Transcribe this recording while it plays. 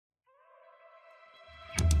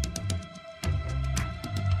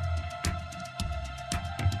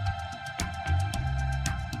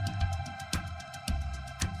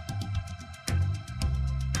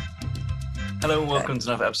Hello and welcome to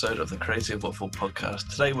another episode of the Creative Waffle podcast.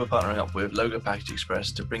 Today we're partnering up with Logo Package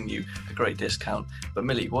Express to bring you a great discount. But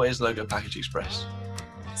Millie, what is Logo Package Express?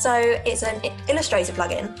 So it's an Illustrator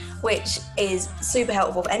plugin, which is super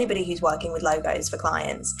helpful for anybody who's working with logos for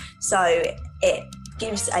clients. So it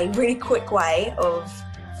gives a really quick way of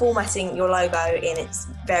formatting your logo in its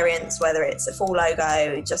variants, whether it's a full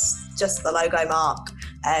logo, just the logo mark,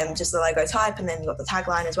 just the logo type, and then you've got the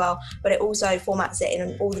tagline as well. But it also formats it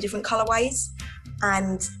in all the different colorways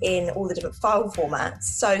and in all the different file formats.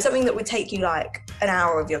 So something that would take you like an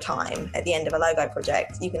hour of your time at the end of a logo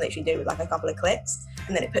project, you can literally do with like a couple of clicks,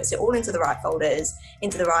 and then it puts it all into the right folders,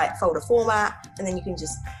 into the right folder format, and then you can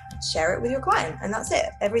just share it with your client, and that's it.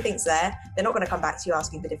 Everything's there. They're not going to come back to you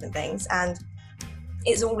asking for different things, and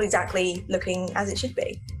it's all exactly looking as it should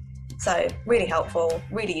be. So really helpful,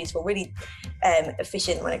 really useful, really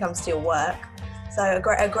efficient when it comes to your work. So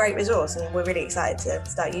a great resource, and we're really excited to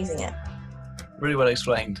start using it. Really well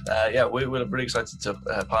explained. We're really excited to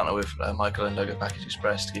partner with Michael and Logo Package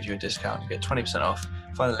Express to give you a discount. You get 20% off.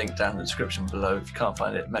 Find the link down in the description below. If you can't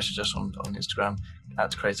find it, message us on Instagram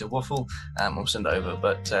at Creative Waffle, and we'll send it over.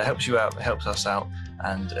 But it helps you out, it helps us out,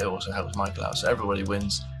 and it also helps Michael out. So everybody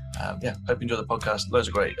wins. Hope you enjoy the podcast. Loads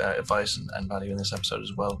of great advice and value in this episode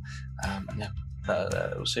as well.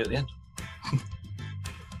 We'll see you at the end.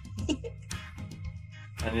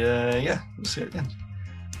 We'll see you at the end.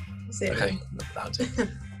 Okay, that's it.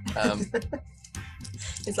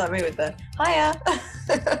 It's like me with the hiya.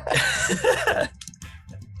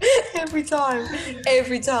 Every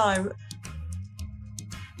time.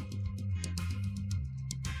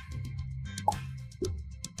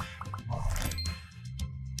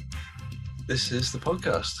 This is the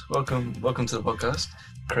podcast. Welcome to the podcast,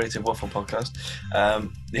 Creative Waffle podcast.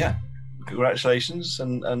 Congratulations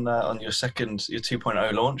and on your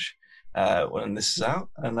 2.0 launch when this is out,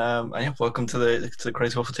 and welcome to the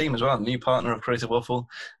Creative Waffle team as well. New partner of Creative Waffle,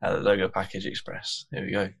 the Logo Package Express. Here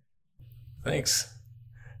we go. Thanks.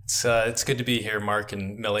 It's good to be here, Mark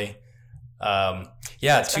and Millie.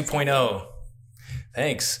 2.0.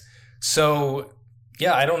 Thanks. So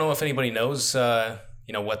I don't know if anybody knows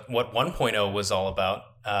what 1.0 was all about,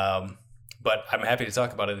 but I'm happy to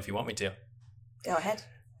talk about it if you want me to. Go ahead.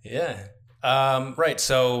 Yeah. Right.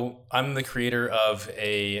 So I'm the creator of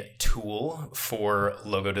a tool for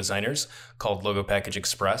logo designers called Logo Package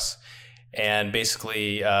Express. And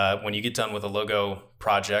basically, when you get done with a logo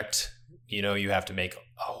project, you have to make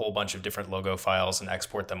a whole bunch of different logo files and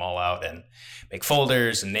export them all out and make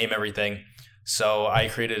folders and name everything. So I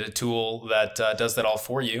created a tool that does that all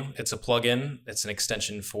for you. It's a plugin. It's an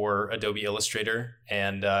extension for Adobe Illustrator.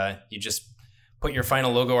 And you just put your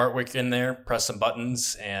final logo artwork in there, press some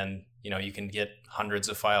buttons, and you can get hundreds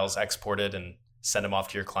of files exported and send them off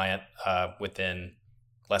to your client within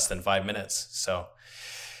less than 5 minutes. So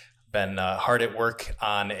been hard at work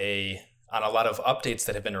on a lot of updates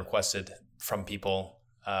that have been requested from people.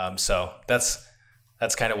 So that's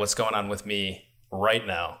kind of what's going on with me right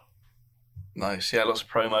now. Nice. Yeah, lots of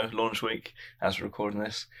promo, launch week as we're recording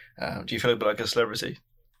this. Do you feel a bit like a celebrity?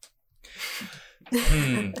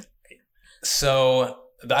 So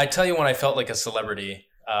I tell you when I felt like a celebrity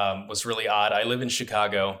was really odd. I live in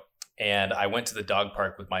Chicago, and I went to the dog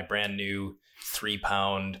park with my brand new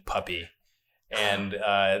 3-pound puppy. And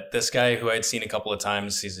this guy who I'd seen a couple of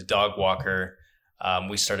times, he's a dog walker.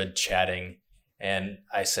 We started chatting, and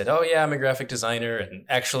I said, "Oh yeah, I'm a graphic designer, and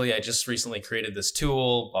actually I just recently created this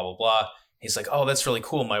tool, blah, blah, blah." He's like, "Oh, that's really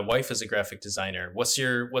cool. My wife is a graphic designer. What's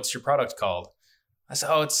your product called?" I said,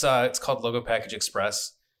 "Oh, it's called Logo Package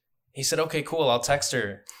Express." He said, "Okay, cool. I'll text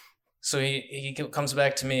her." So he comes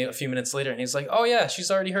back to me a few minutes later, and he's like, "Oh yeah, she's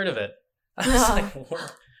already heard of it." I was like,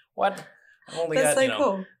 "What?" That's so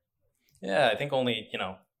cool. Yeah, I think only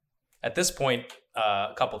at this point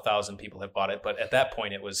a couple thousand people have bought it, but at that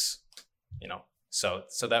point it was so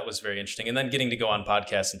that was very interesting. And then getting to go on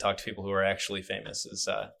podcasts and talk to people who are actually famous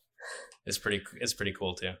is pretty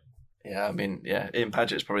cool too. Yeah, I mean, Ian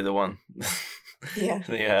Paget's probably the one. Yeah.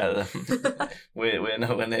 We're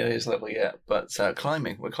nowhere near his level yet, but we're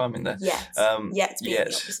climbing there. Yes. It's being the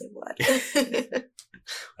opposite word.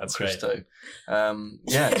 That's Christo.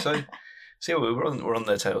 Right. So we're on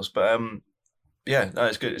their tails, but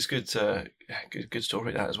it's good. It's good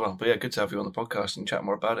story that as well. But good to have you on the podcast and chat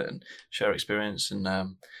more about it and share experience. And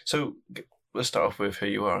so let's start off with who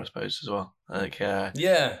you are, I suppose, as well.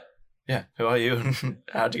 Who are you and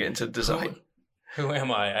how did you get into design? Who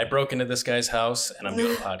am I? I broke into this guy's house and I'm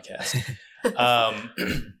doing a podcast.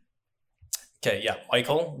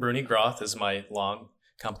 Michael Bruni Groth is my long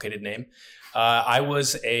complicated name. I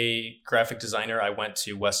was a graphic designer. I went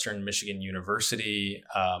to Western Michigan University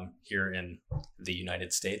here in the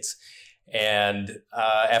United States. And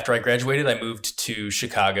after I graduated, I moved to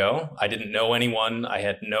Chicago. I didn't know anyone. I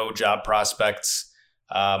had no job prospects.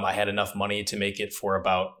 I had enough money to make it for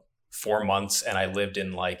about 4 months. And I lived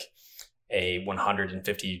in like a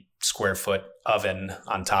 150 square foot oven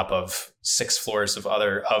on top of 6 floors of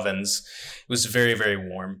other ovens. It was very, very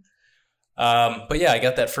warm. But yeah, I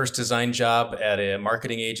got that first design job at a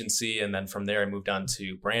marketing agency. And then from there, I moved on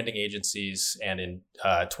to branding agencies. And in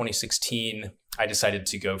 2016, I decided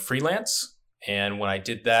to go freelance. And when I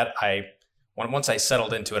did that, once I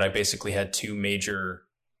settled into it, I basically had 2 major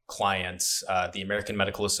clients, the American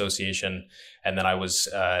Medical Association. And then I was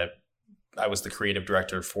the creative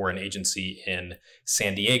director for an agency in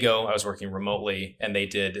San Diego. I was working remotely, and they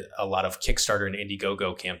did a lot of Kickstarter and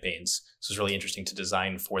Indiegogo campaigns. So it was really interesting to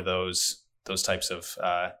design for those types of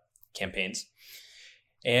campaigns.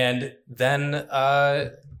 And then,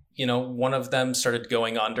 one of them started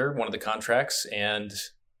going under, one of the contracts, and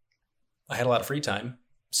I had a lot of free time.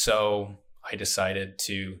 So I decided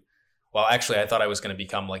I thought I was going to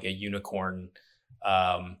become like a unicorn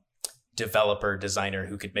developer designer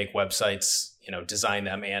who could make websites, design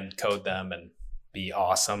them and code them and be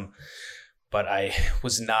awesome. But I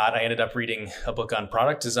was not. I ended up reading a book on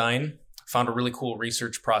product design, found a really cool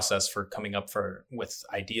research process for coming up with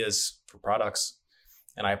ideas for products.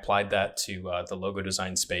 And I applied that to the logo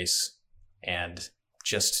design space and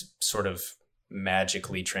just sort of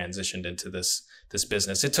magically transitioned into this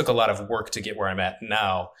business. It took a lot of work to get where I'm at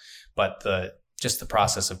now, but the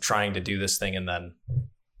process of trying to do this thing and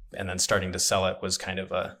then starting to sell it was kind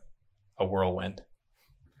of a whirlwind.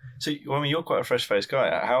 So, you're quite a fresh-faced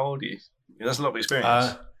guy. How old are you? That's a lot of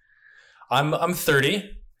experience. I'm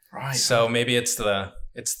 30. Right. So maybe it's the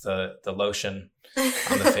lotion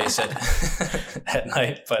on the face at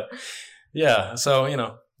night, but yeah. So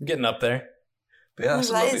getting up there. But yeah, that's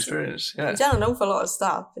a lot of experience. Yeah. You've done an awful lot of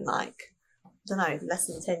stuff in less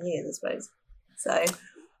than 10 years, I suppose. So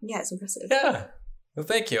yeah, it's impressive. Yeah. Well,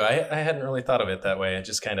 thank you. I hadn't really thought of it that way. I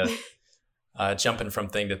just kind of jumping from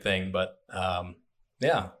thing to thing, but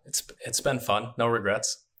yeah, it's been fun. No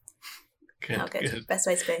regrets. Good. Best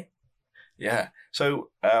way to be. Yeah. So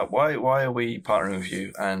why are we partnering with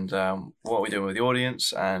you, and what are we doing with the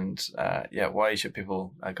audience, and why should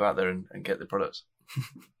people go out there and get the products?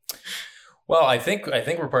 Well, I think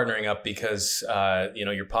we're partnering up because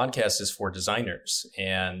your podcast is for designers,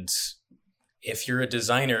 and if you're a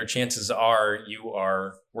designer, chances are you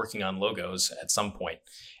are working on logos at some point,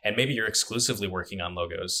 and maybe you're exclusively working on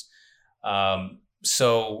logos.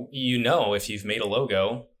 So if you've made a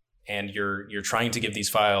logo and you're trying to give these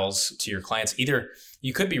files to your clients, either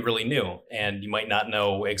you could be really new and you might not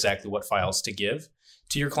know exactly what files to give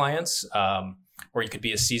to your clients, or you could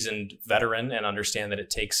be a seasoned veteran and understand that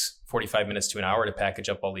it takes 45 minutes to an hour to package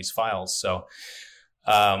up all these files. So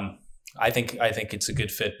I think it's a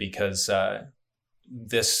good fit because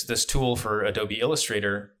this tool for Adobe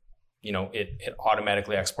Illustrator, it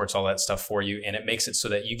automatically exports all that stuff for you, and it makes it so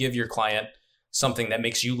that you give your client something that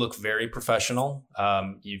makes you look very professional.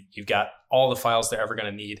 You've got all the files they're ever going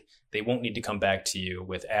to need. They won't need to come back to you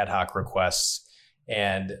with ad hoc requests,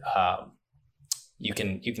 and you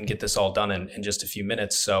can get this all done in just a few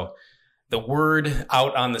minutes. So the word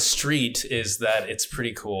out on the street is that it's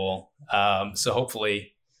pretty cool. So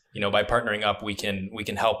hopefully, by partnering up, we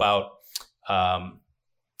can help out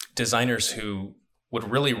designers who would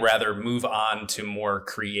really rather move on to more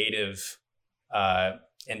creative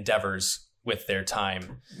endeavors with their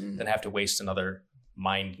time than have to waste another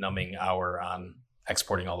mind-numbing hour on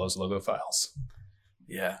exporting all those logo files.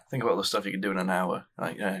 Yeah, think about all the stuff you can do in an hour.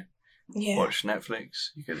 Like, watch Netflix.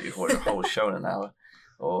 You could watch a whole show in an hour,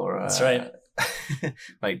 or that's right.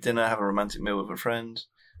 Make dinner, have a romantic meal with a friend.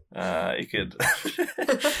 You could.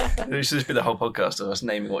 It should just be the whole podcast of us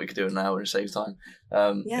naming what you could do in an hour and save time.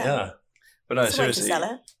 Yeah. But no, that's seriously. A way to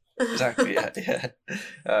sell it. Exactly. Yeah.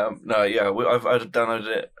 I've downloaded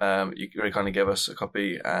it. You very kindly gave us a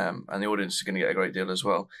copy, and the audience is going to get a great deal as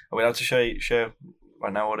well. Are we allowed to share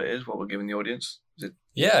right now what it is? What we're giving the audience?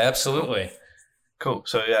 Yeah, absolutely. Cool.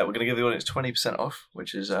 So yeah, we're going to give the audience 20% off,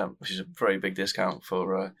 which is a very big discount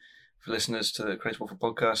for listeners to the Creative Waffle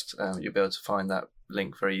podcast. You'll be able to find that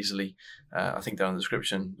link very easily. I think down in the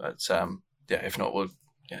description. But if not, we'll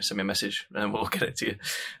send me a message and we'll get it to you.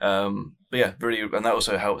 But yeah, really, and that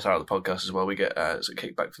also helps out the podcast as well. We get a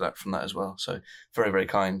kickback from that as well. So very, very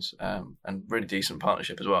kind and really decent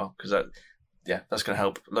partnership as well, because that yeah, that's going to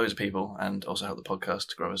help loads of people and also help the podcast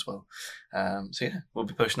to grow as well. So yeah, we'll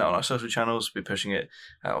be pushing that on our social channels. We'll be pushing it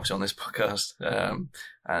obviously on this podcast,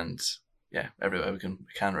 and yeah, everywhere we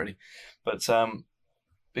can really. But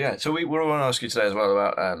yeah, so we want to ask you today as well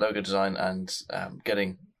about logo design and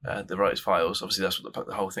getting the right files. Obviously, that's what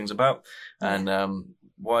the whole thing's about. And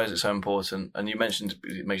why is it so important? And you mentioned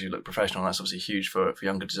it makes you look professional. And that's obviously huge for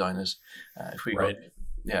younger designers. If we right.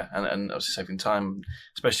 And obviously saving time,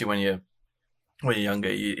 especially when you're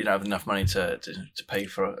younger, you don't have enough money to pay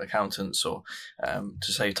for accountants or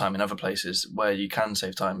to save time in other places. Where you can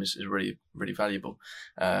save time is really, really valuable.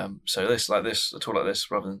 So a tool like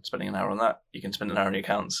this, rather than spending an hour on that, you can spend an hour on your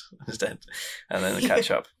accounts instead, and then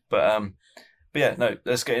catch up. But yeah, no,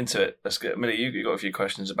 let's get into it. Millie, you got a few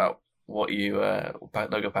questions about what you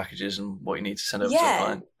logo packages and what you need to send over to a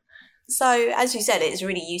client. So as you said, it's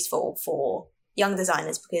really useful for young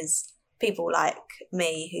designers because people like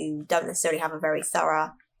me who don't necessarily have a very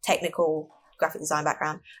thorough technical graphic design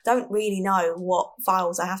background don't really know what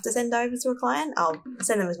files I have to send over to a client. I'll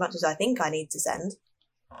send them as much as I think I need to send.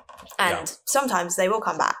 And sometimes they will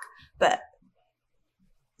come back, but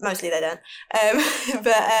mostly they don't.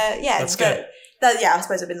 Yeah, that's good. I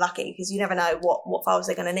suppose I've been lucky because you never know what files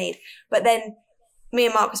they're going to need. But then me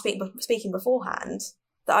and Mark were speaking beforehand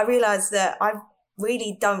that I realised that I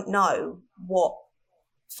really don't know what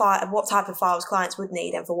type of files clients would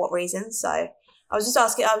need and for what reasons. So I was just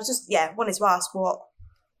wanted to ask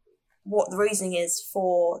what the reasoning is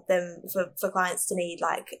for them for clients to need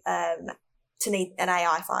to need an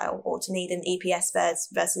AI file or to need an EPS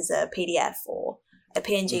versus a PDF or a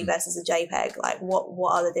PNG versus a JPEG. Like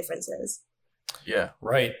what are the differences? Yeah.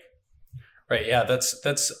 Right. Yeah.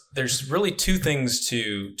 There's really two things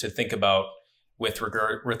to think about with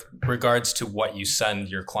regards to what you send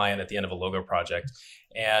your client at the end of a logo project.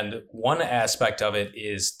 And one aspect of it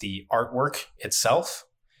is the artwork itself.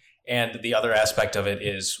 And the other aspect of it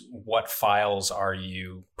is what files are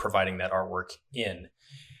you providing that artwork in?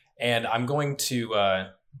 And I'm going to,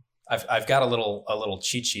 I've got a little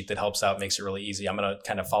cheat sheet that helps out, makes it really easy. I'm going to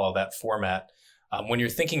kind of follow that format. When you're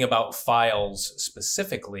thinking about files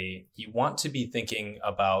specifically, you want to be thinking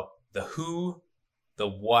about the who, the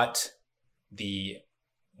what, the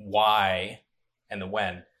why, and the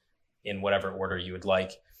when, in whatever order you would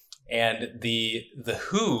like. And the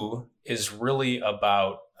who is really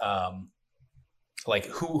about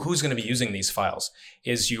who's going to be using these files.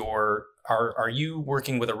 Are you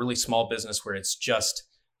working with a really small business where it's just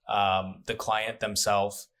the client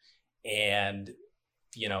themselves, and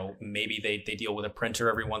maybe they deal with a printer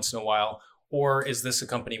every once in a while? Or is this a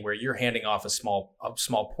company where you're handing off a small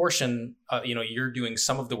portion, you're doing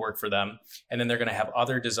some of the work for them, and then they're going to have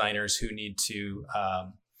other designers who need to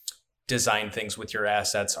design things with your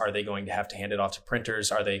assets? Are they going to have to hand it off to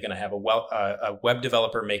printers? Are they going to have a web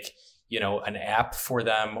developer make, an app for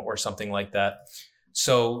them or something like that?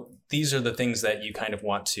 So these are the things that you kind of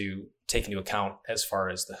want to take into account as far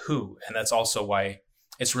as the who. And that's also why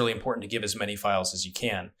it's really important to give as many files as you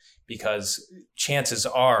can, because chances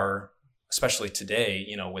are, especially today,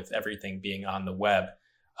 with everything being on the web,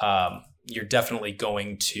 you're definitely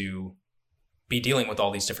going to be dealing with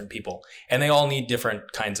all these different people, and they all need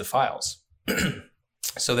different kinds of files.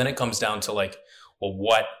 So then it comes down to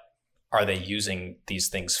what are they using these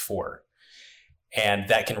things for? And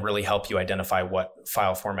that can really help you identify what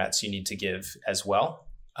file formats you need to give as well.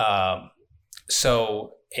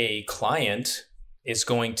 So a client is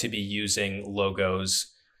going to be using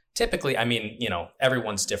logos. Typically,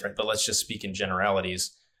 everyone's different, but let's just speak in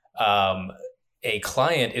generalities. A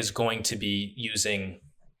client is going to be using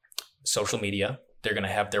social media. They're going to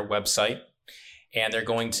have their website, and they're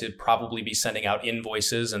going to probably be sending out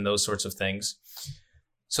invoices and those sorts of things.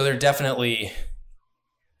 So they're definitely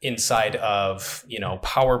inside of,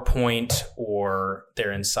 PowerPoint, or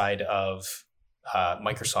they're inside of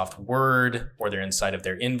Microsoft Word, or they're inside of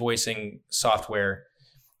their invoicing software.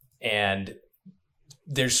 And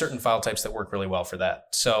there's certain file types that work really well for that.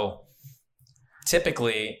 So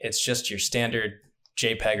typically it's just your standard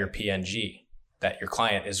JPEG or PNG that your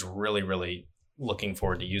client is really, really looking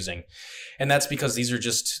forward to using. And that's because these are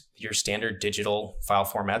just your standard digital file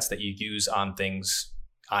formats that you use on things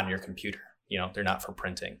on your computer. They're not for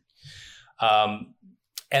printing. And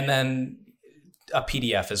then a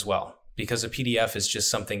PDF as well, because a PDF is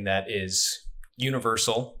just something that is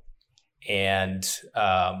universal, and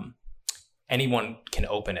anyone can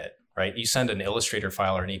open it, right? You send an Illustrator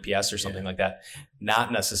file or an EPS or something like that,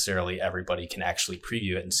 not necessarily everybody can actually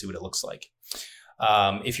preview it and see what it looks like.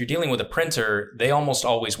 If you're dealing with a printer, they almost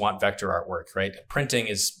always want vector artwork, right? Printing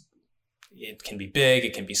it can be big,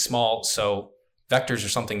 it can be small. So vectors are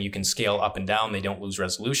something you can scale up and down. They don't lose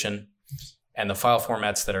resolution. And the file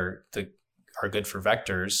formats that are good for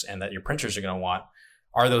vectors and that your printers are going to want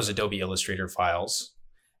are those Adobe Illustrator files.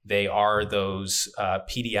 They are those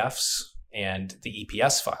PDFs and the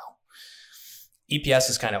EPS file. EPS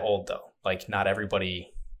is kind of old though. Like not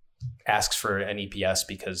everybody asks for an EPS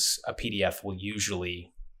because a PDF will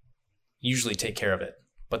usually take care of it.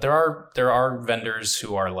 But there are vendors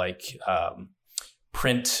who are like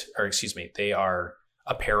they are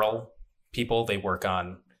apparel people. They work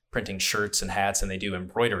on printing shirts and hats and they do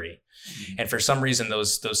embroidery. Mm-hmm. And for some reason,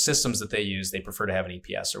 those systems that they use, they prefer to have an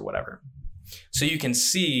EPS or whatever. So you can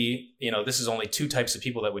see, this is only two types of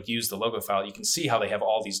people that would use the logo file. You can see how they have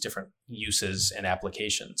all these different uses and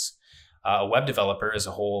applications. A web developer is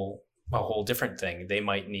a whole different thing. They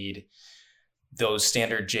might need those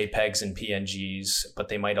standard JPEGs and PNGs, but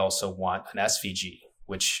they might also want an SVG,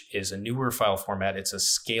 which is a newer file format. It's a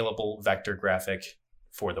scalable vector graphic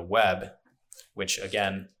for the web, which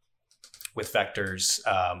again, with vectors,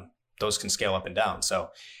 those can scale up and down. So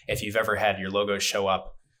if you've ever had your logo show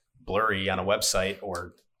up blurry on a website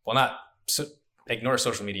ignore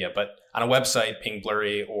social media, but on a website being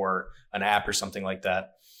blurry or an app or something like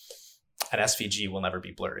that, an SVG will never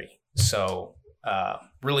be blurry. So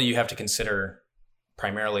really you have to consider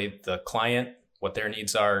primarily the client, what their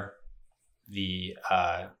needs are,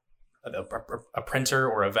 a printer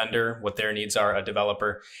or a vendor, what their needs are, a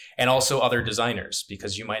developer, and also other designers,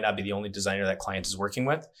 because you might not be the only designer that client is working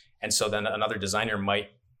with. And so then another designer might,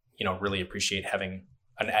 really appreciate having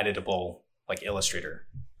an editable like Illustrator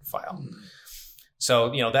file. Mm-hmm.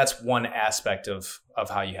 So, that's one aspect of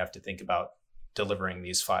how you have to think about delivering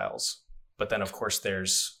these files. But then of course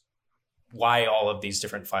there's why all of these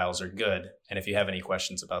different files are good. And if you have any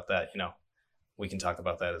questions about that, we can talk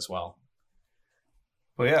about that as well.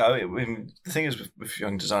 Well, yeah, I mean the thing is with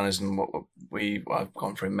young designers and what I've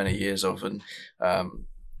gone through many years of, and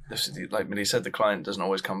like Millie said, the client doesn't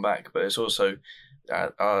always come back, but it's also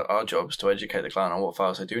our job is to educate the client on what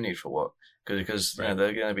files they do need for what, because they're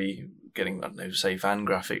going to be getting, say van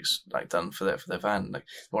graphics like done for their van. Like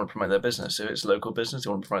they want to promote their business. If it's a local business, they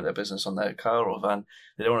want to promote their business on their car or van.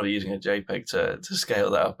 They don't want to be using a JPEG to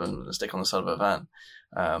scale that up and stick on the side of a van.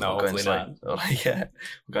 No, hopefully not. We're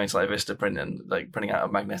going to like Vistaprint and like printing out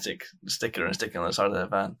a magnetic sticker and sticking on the side of their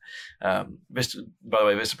van. By the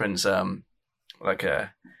way, Vistaprint's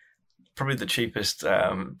probably the cheapest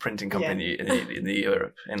printing company in the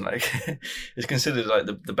Europe. In like, it's considered like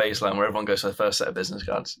the baseline where everyone goes for the first set of business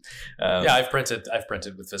cards. I've printed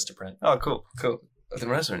with Vistaprint. Oh, cool. I think the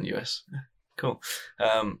rest are in the US. Cool.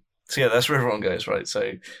 So yeah, that's where everyone goes, right?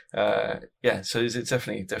 So so it's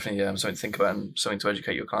definitely something to think about and something to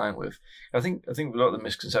educate your client with. I think a lot of the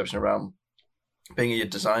misconception around being a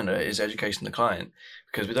designer is educating the client,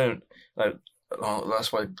 because we don't like.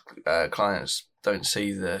 That's why clients don't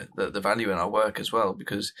see the value in our work as well,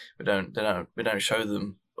 because we don't show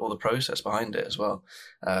them all the process behind it as well,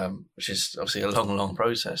 which is obviously a long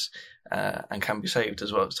process and can be saved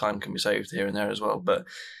as well. Time can be saved here and there as well, but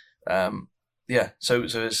so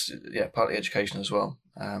it's partly education as well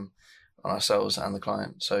on ourselves and the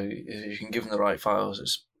client. So if you can give them the right files,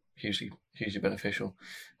 it's hugely beneficial.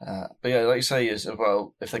 But yeah, like you say, is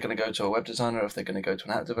well, if they're going to go to a web designer, if they're going to go to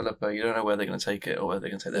an app developer, you don't know where they're going to take it or where they're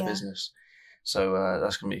going to take their business. So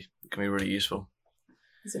that's can be really ususeful.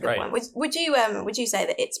 That's a good point. Would you say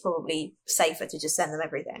that it's probably safer to just send them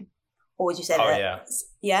everything, or would you say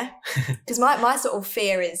because my sort of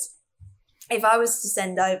fear is, if I was to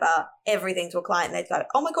send over everything to a client, they'd go,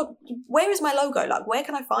 "Oh my god, where is my logo? Like, where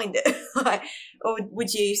can I find it?" Or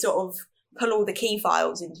would you sort of pull all the key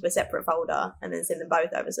files into a separate folder and then send them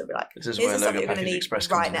both over? So be like, "This is where Logo Package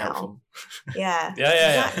Express right now." Yeah.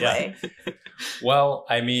 Yeah. Well,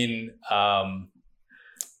 I mean,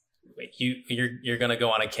 you're going to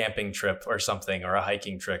go on a camping trip or something, or a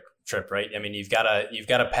hiking trip, right? I mean, you've got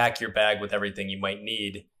to pack your bag with everything you might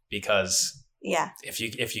need, because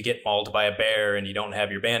if you get mauled by a bear and you don't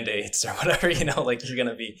have your Band-Aids or whatever, like you're going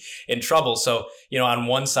to be in trouble. So, on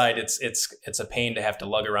one side it's a pain to have to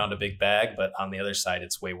lug around a big bag, but on the other side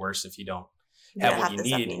it's way worse if you don't have what you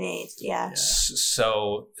need. Yeah.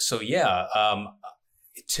 So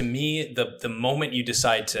to me, the moment you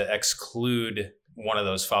decide to exclude one of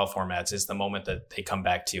those file formats is the moment that they come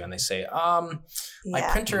back to you and they say, my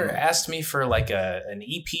printer asked me for like an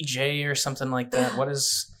EPJ or something like that. What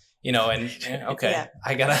is, okay,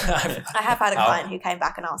 I have had a client who came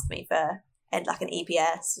back and asked me for like an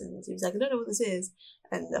EPS, and he was like, I don't know what this is.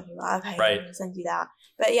 And I was like, okay, right, I'll send you that.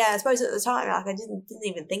 But yeah, I suppose at the time, like, I didn't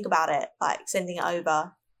even think about it, like sending it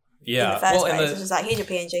over. Yeah. In the first place. It was like, here's your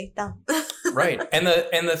PNG, done. Right. And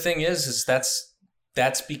the thing is that's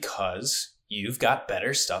that's because you've got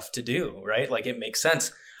better stuff to do, right? Like it makes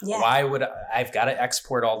sense. Yeah. Why would I've got to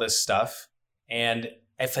export all this stuff? And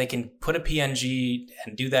if I can put a PNG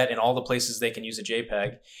and do that in all the places they can use a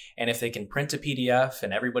JPEG, and if they can print a PDF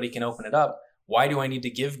and everybody can open it up, why do I need to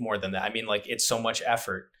give more than that? I mean, like it's so much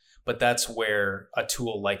effort, but that's where a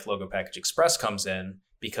tool like Logo Package Express comes in,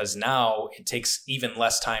 because now it takes even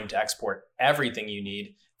less time to export everything you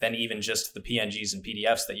need than even just the PNGs and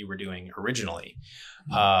PDFs that you were doing originally.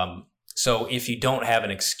 So if you don't have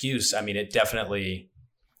an excuse, I mean, it definitely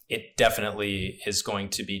is going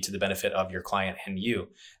to be to the benefit of your client and you.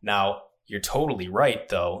 Now, you're totally right,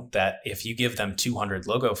 though, that if you give them 200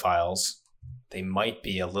 logo files, they might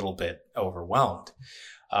be a little bit overwhelmed.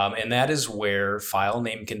 And that is where file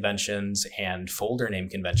name conventions and folder name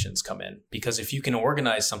conventions come in. Because if you can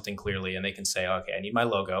organize something clearly and they can say, okay, I need my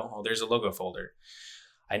logo. Oh, there's a logo folder.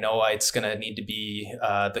 I know it's going to need to be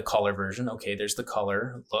the color version. Okay, there's the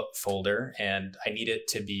color folder, and I need it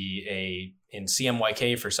to be in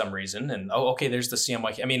CMYK for some reason. And okay, there's the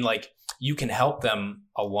CMYK. I mean, like you can help them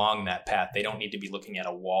along that path. They don't need to be looking at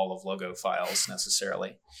a wall of logo files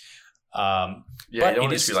necessarily. Yeah, you don't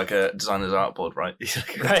want it to be like a designer's artboard, right?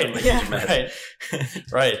 Right. Yeah.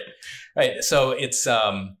 Right. So it's,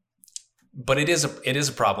 but it is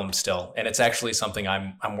a problem still, and it's actually something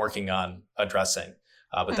I'm working on addressing.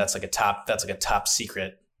 But that's like a top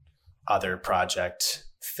secret other project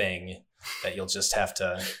thing that you'll just have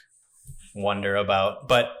to wonder about.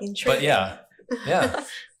 But yeah.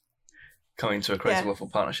 Coming to a Crazy Waffle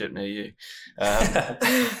partnership near you.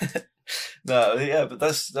 No, yeah, but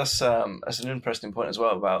that's an interesting point as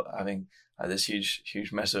well about having this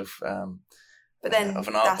huge mess of but then of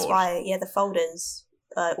an that's artboard. why the folders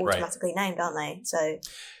are automatically named, aren't they? So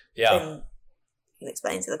then you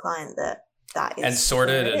explain to the client that is and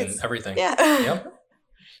sorted and everything. Yeah. Yep.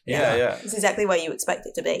 Yeah. It's exactly where you expect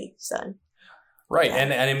it to be. So right. Yeah.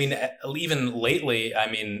 And I mean, even lately,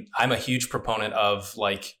 I mean, I'm a huge proponent of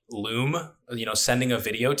like Loom, sending a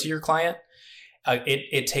video to your client.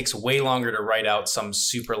 It takes way longer to write out some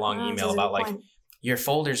super long email about like your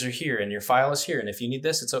folders are here and your file is here. And if you need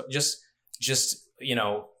this, it's just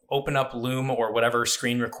open up Loom or whatever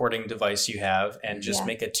screen recording device you have and just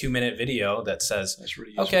make a 2-minute video that says,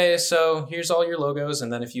 really okay, so here's all your logos.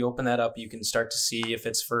 And then if you open that up, you can start to see if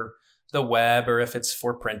it's for the web or if it's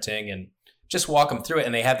for printing, and just walk them through it.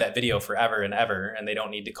 And they have that video forever and ever, and they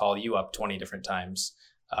don't need to call you up 20 different times.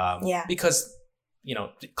 Because,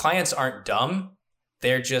 clients aren't dumb.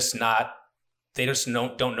 They're just not, they just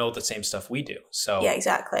don't know the same stuff we do. So yeah,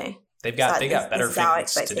 exactly. They got better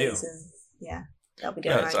things to do. Yeah. They'll be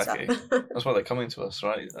doing exactly. stuff. That's why they're coming to us,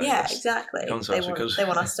 right? Exactly. They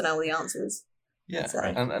want us to know all the answers. Yeah, so.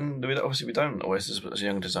 and we don't always, as a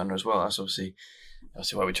young designer as well. That's obviously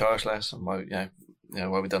why we charge less and why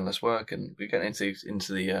why we've done less work, and we get into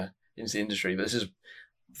the industry. But this is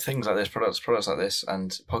things like this, products like this,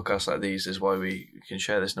 and podcasts like these is why we can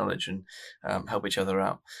share this knowledge and help each other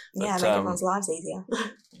out. But, make everyone's lives easier.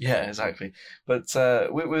 Yeah, exactly. But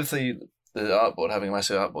with the artboard, having a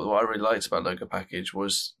massive artboard, what I really liked about Logo Package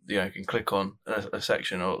was, you can click on a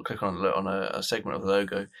section or click on a segment of the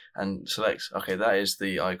logo and select, okay, that is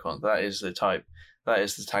the icon, that is the type, that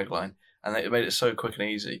is the tagline. And it made it so quick and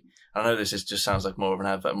easy. I know this just sounds like more of an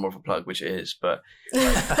advert, more of a plug, which it is, but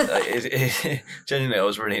genuinely I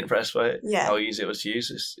was really impressed by it. Yeah. How easy it was to use.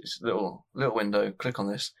 It's a little window, click on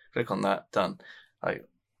this, click on that, done.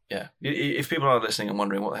 Yeah, if people are listening and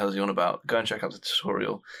wondering what the hell is he on about, go and check out the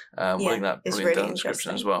tutorial. We'll link that down in the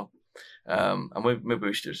description as well. And maybe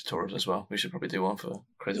we should do tutorials as well. We should probably do one for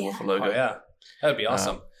Crazy Waffle logo. Oh, yeah, that would be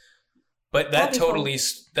awesome. But that totally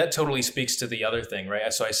speaks to the other thing,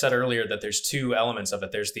 right? So I said earlier that there's two elements of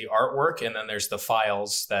it. There's the artwork, and then there's the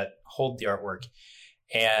files that hold the artwork.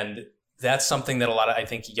 And that's something that a lot of, I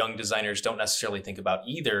think, young designers don't necessarily think about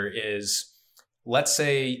either is, let's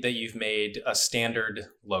say that you've made a standard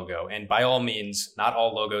logo, and by all means, not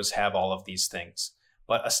all logos have all of these things,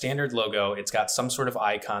 but a standard logo, it's got some sort of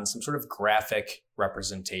icon, some sort of graphic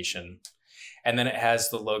representation, and then it has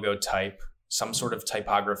the logo type, some sort of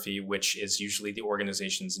typography, which is usually the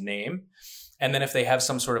organization's name. And then if they have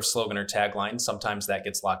some sort of slogan or tagline, sometimes that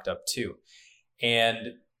gets locked up too.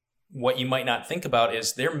 And what you might not think about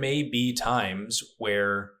is there may be times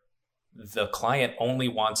where the client only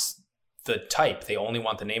wants the type, they only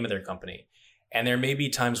want the name of their company. And there may be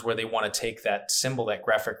times where they want to take that symbol, that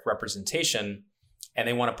graphic representation, and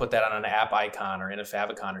they want to put that on an app icon or in a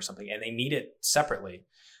favicon or something, and they need it separately.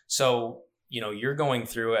 So, you're going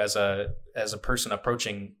through as a person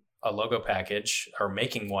approaching a logo package or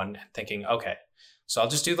making one, thinking, okay, So I'll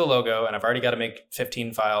just do the logo, and I've already got to make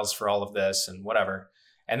 15 files for all of this and whatever.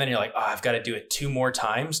 And then you're like, oh, I've got to do it 2 more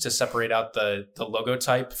times to separate out the logo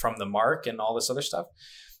type from the mark and all this other stuff.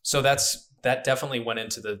 So that definitely went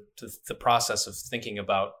into the process of thinking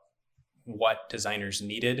about what designers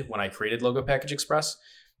needed when I created Logo Package Express,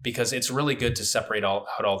 because it's really good to separate out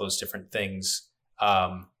all those different things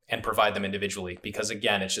and provide them individually. Because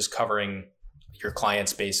again, it's just covering your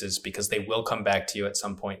client's bases, because they will come back to you at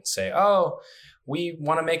some point and say, oh, we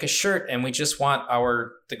want to make a shirt and we just want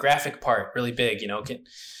the graphic part really big,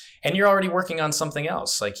 and you're already working on something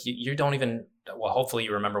else. Like you don't even, well, hopefully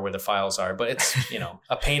you remember where the files are, but it's,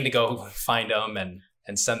 a pain to go find them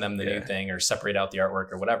and send them the new thing or separate out the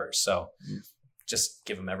artwork or whatever. So just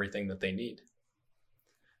give them everything that they need.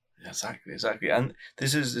 Exactly. And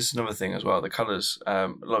this is another thing as well. The colors, a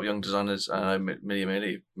lot of young designers, I know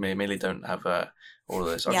Millie don't have all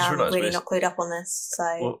of this. I'm really not clued up on this.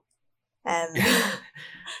 So,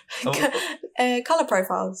 color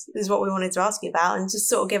profiles is what we wanted to ask you about, and just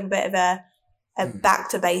sort of give a bit of a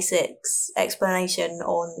back to basics explanation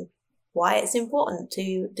on why it's important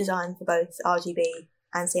to design for both RGB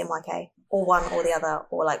and CMYK, or one or the other,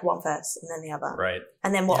 or like one first and then the other. Right.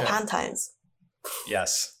 And then what are Pantones?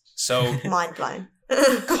 Yes. So mind blown.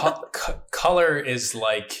 Color is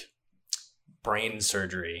like brain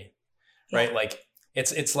surgery, right? Like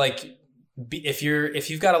it's like if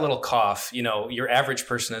you've got a little cough, your average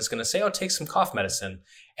person is going to say, oh, take some cough medicine.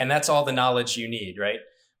 And that's all the knowledge you need, right?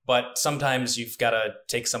 But sometimes you've got to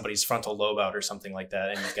take somebody's frontal lobe out or something like that,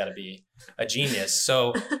 and you've got to be a genius.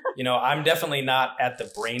 So, I'm definitely not at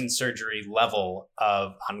the brain surgery level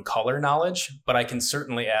on color knowledge, but I can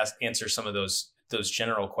certainly answer some of those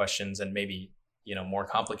general questions and maybe, more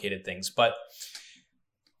complicated things. But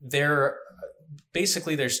there's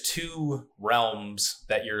 2 realms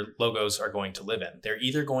that your logos are going to live in. They're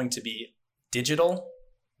either going to be digital,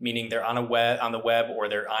 meaning they're on the web, or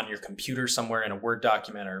they're on your computer somewhere in a Word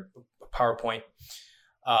document or PowerPoint,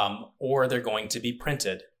 or they're going to be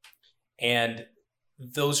printed. And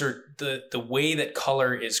those are the way that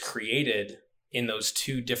color is created in those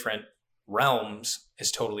 2 different realms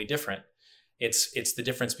is totally different. It's the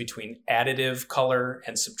difference between additive color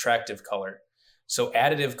and subtractive color. So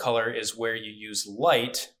additive color is where you use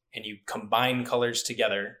light and you combine colors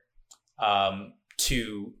together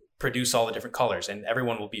to produce all the different colors. And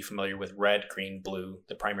everyone will be familiar with red, green, blue,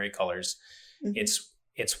 the primary colors. Mm-hmm.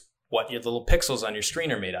 It's what your little pixels on your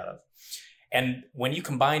screen are made out of. And when you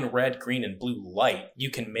combine red, green, and blue light,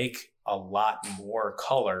 you can make a lot more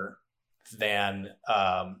color than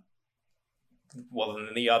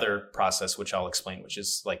than the other process, which I'll explain, which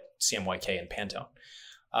is like CMYK and Pantone.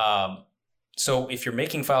 So if you're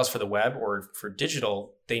making files for the web or for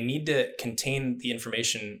digital, they need to contain the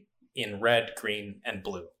information in red, green, and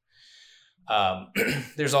blue.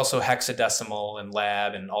 There's also hexadecimal and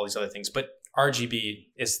lab and all these other things, but RGB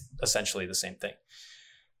is essentially the same thing.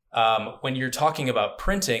 When you're talking about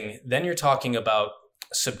printing, then you're talking about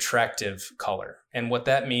subtractive color. And what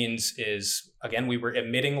that means is, again, we were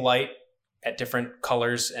emitting light at different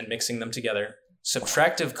colors and mixing them together.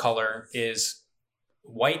 Subtractive color is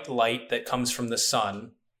white light that comes from the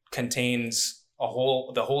sun, contains the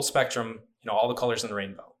whole spectrum, all the colors in the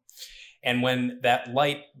rainbow. And when that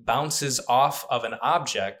light bounces off of an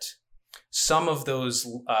object, some of those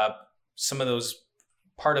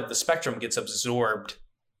part of the spectrum gets absorbed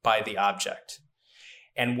by the object.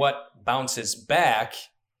 And what bounces back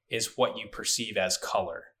is what you perceive as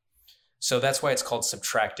color. So that's why it's called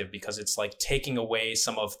subtractive, because it's like taking away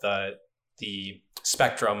some of the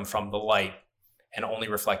spectrum from the light and only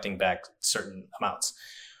reflecting back certain amounts.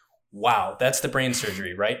 Wow, that's the brain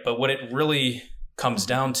surgery, right? But what it really comes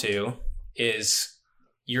down to is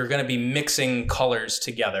you're going to be mixing colors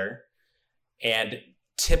together, and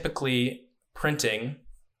typically printing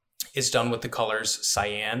is done with the colors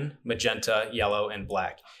cyan, magenta, yellow, and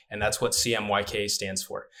black. And that's what CMYK stands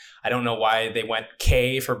for. I don't know why they went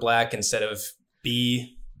K for black instead of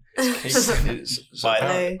B. I know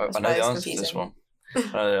the answer to this one.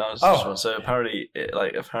 So apparently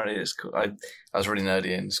it's cool. I was really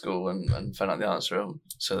nerdy in school and found out the answer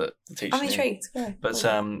so that the teacher I'm intrigued. Yeah. But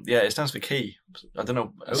it stands for key. I don't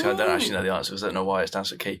know. I don't actually know the answer because I don't know why it stands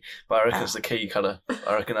for key. But I reckon it's the key color.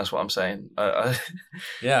 I reckon that's what I'm saying.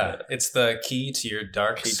 Yeah, it's the key to your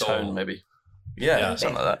dark key soul, tone, maybe. Yeah,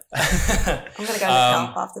 something like that. I'm gonna go look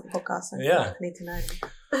up after the podcast. I need to know.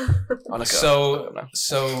 So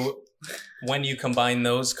when you combine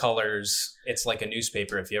those colors, it's like a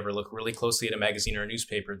newspaper. If you ever look really closely at a magazine or a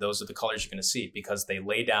newspaper, those are the colors you're going to see because they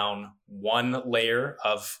lay down one layer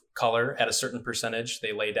of color at a certain percentage.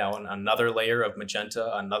 They lay down another layer of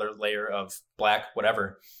magenta, another layer of black,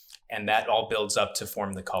 whatever, and that all builds up to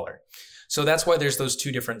form the color. So that's why there's those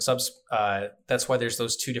two different that's why there's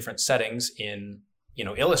those two different settings in,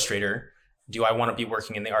 Illustrator. Do I want to be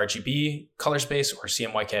working in the RGB color space or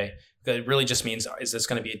CMYK? It really just means, is this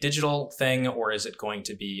going to be a digital thing or is it going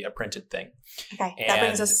to be a printed thing? Okay, that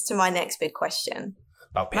brings us to my next big question.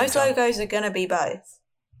 About Pantone. Most logos are going to be both.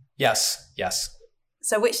 Yes.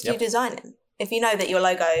 So which do you design in? If you know that your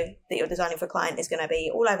logo that you're designing for a client is going to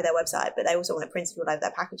be all over their website, but they also want it printed all over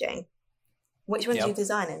their packaging, which one do you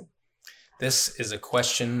design in? This is a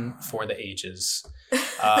question for the ages.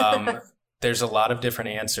 There's a lot of different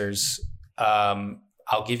answers.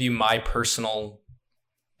 I'll give you my personal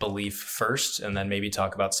belief first, and then maybe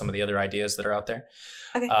talk about some of the other ideas that are out there.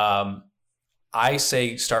 Okay. I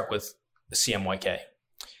say start with CMYK.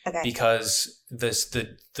 Okay. Because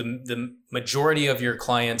the majority of your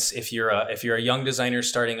clients, if you're a young designer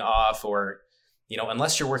starting off, or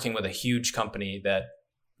unless you're working with a huge company that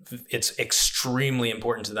it's extremely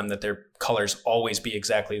important to them that their colors always be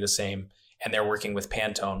exactly the same, and they're working with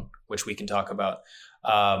Pantone, which we can talk about,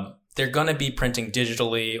 they're going to be printing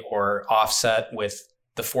digitally or offset with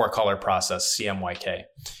the 4-color process, CMYK.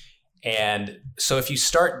 And so if you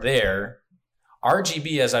start there,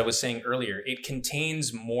 RGB, as I was saying earlier, it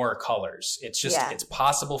contains more colors. It's just, it's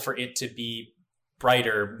possible for it to be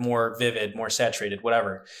brighter, more vivid, more saturated,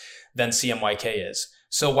 whatever, than CMYK is.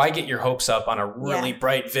 So why get your hopes up on a really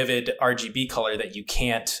bright, vivid RGB color that you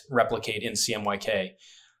can't replicate in CMYK?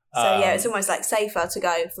 So it's almost like safer to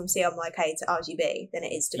go from CMYK to RGB than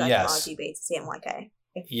it is to go from RGB to CMYK.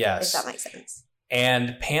 If that makes sense.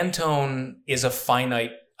 And Pantone is a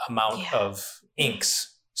finite amount of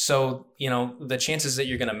inks. So, the chances that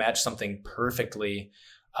you're going to match something perfectly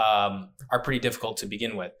are pretty difficult to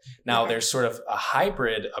begin with. Now, there's sort of a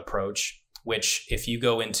hybrid approach, which if you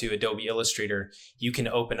go into Adobe Illustrator, you can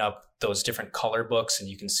open up those different color books and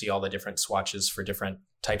you can see all the different swatches for different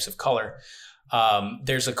types of color.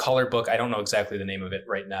 There's a color book. I don't know exactly the name of it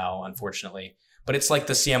right now, unfortunately, but it's like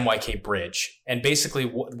the CMYK bridge. And basically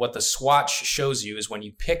what the swatch shows you is when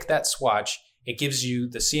you pick that swatch, it gives you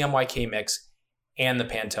the CMYK mix and the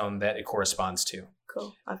Pantone that it corresponds to.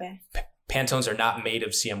 Cool. Okay. Pantones are not made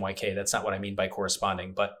of CMYK. That's not what I mean by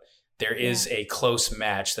corresponding, but there is a close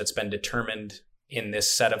match that's been determined in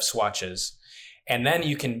this set of swatches. And then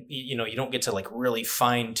you can, you don't get to like really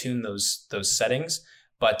fine tune those settings,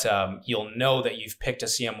 but you'll know that you've picked a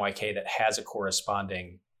CMYK that has a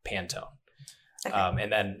corresponding Pantone. Okay.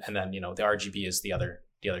 And then the RGB is the other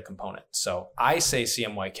component. So I say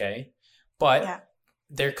CMYK, but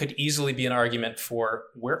there could easily be an argument for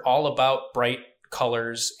we're all about bright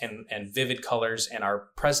colors and vivid colors, and our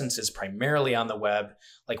presence is primarily on the web.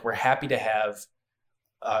 Like we're happy to have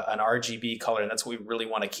an RGB color, and that's what we really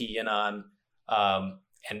want to key in on.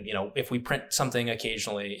 And if we print something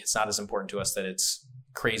occasionally, it's not as important to us that it's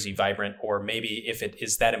crazy vibrant, or maybe if it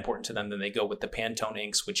is that important to them, then they go with the Pantone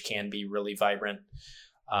inks, which can be really vibrant.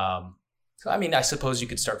 So I mean, I suppose you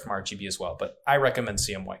could start from RGB as well, but I recommend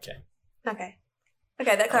CMYK. Okay,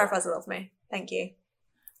 that clarifies a lot for me. Thank you.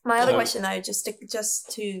 My other question, though, just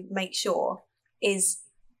to make sure, is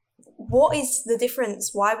what is the difference?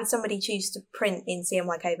 Why would somebody choose to print in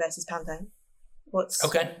CMYK versus Pantone?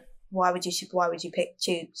 Why would you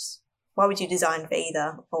choose? Why would you design for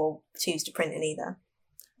either or choose to print in either?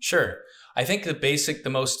 Sure. I think the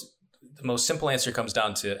most simple answer comes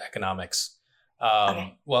down to economics.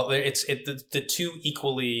 Well, the two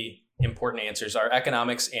equally important answers are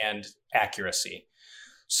economics and accuracy.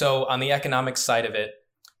 So on the economics side of it,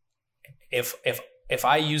 if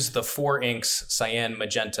I use the 4 inks, cyan,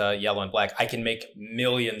 magenta, yellow, and black, I can make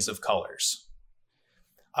millions of colors.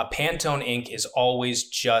 A Pantone ink is always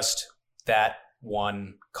just that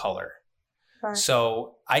one color. Right.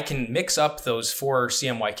 So I can mix up those 4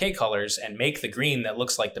 CMYK colors and make the green that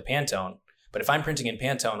looks like the Pantone. But if I'm printing in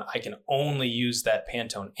Pantone, I can only use that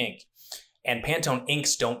Pantone ink. And Pantone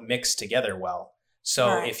inks don't mix together well.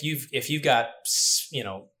 So if you've got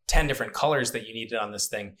 10 different colors that you needed on this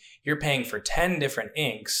thing, you're paying for 10 different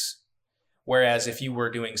inks. Whereas if you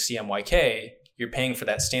were doing CMYK, you're paying for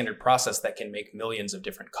that standard process that can make millions of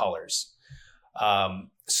different colors.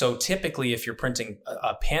 So typically, if you're printing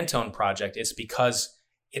a Pantone project, it's because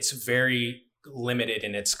it's very limited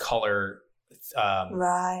in its color.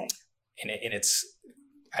 Right. In its,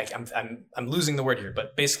 I'm losing the word here,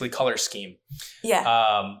 but basically color scheme.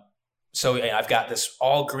 Yeah. so I've got this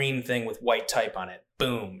all green thing with white type on it.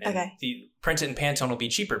 Boom. And the print it in Pantone will be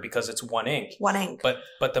cheaper because it's one ink. One ink.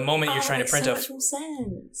 But the moment you're trying to print so much more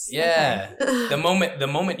sense. Yeah. The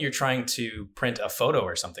moment you're trying to print a photo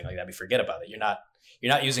or something like that, we forget about it. You're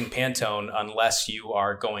not using Pantone unless you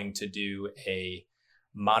are going to do a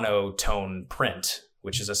monotone print,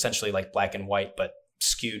 which is essentially like black and white but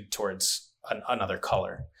skewed towards another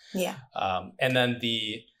color. Yeah. And then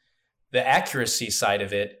the accuracy side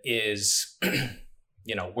of it is,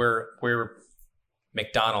 we're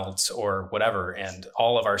McDonald's or whatever, and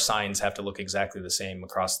all of our signs have to look exactly the same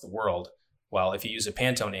across the world. Well, if you use a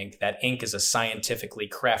Pantone ink, that ink is a scientifically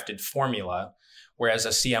crafted formula, whereas a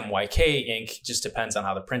CMYK ink just depends on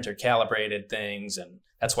how the printer calibrated things, and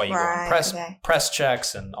that's why you go on press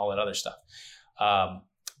checks and all that other stuff.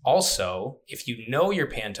 Also, if you know your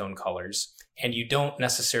Pantone colors and you don't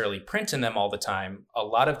necessarily print in them all the time, a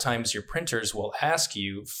lot of times your printers will ask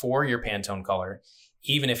you for your Pantone color,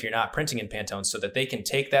 even if you're not printing in Pantone, so that they can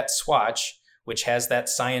take that swatch, which has that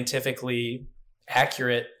scientifically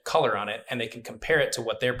accurate color on it, and they can compare it to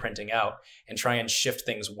what they're printing out and try and shift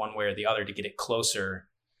things one way or the other to get it closer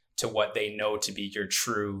to what they know to be your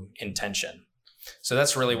true intention. So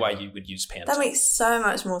that's really why you would use Pantone. That makes so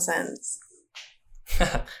much more sense.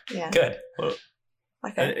 Yeah. Good. Well,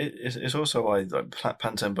 it's also why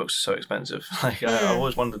Pantone books are so expensive. Like I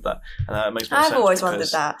always wondered that, and it makes more sense. I've always wondered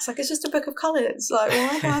that. It's like, it's just a book of colours. Like,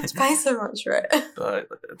 why do I have to pay so much for it? But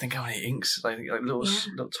I think how many inks, like little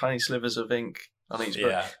tiny slivers of ink on each book.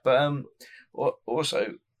 Yeah. But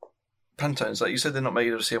also Pantones, like you said, they're not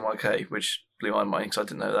made of CMYK, which blew my mind because I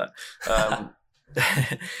didn't know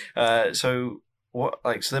that. So what?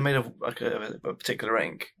 Like, so they're made of like a particular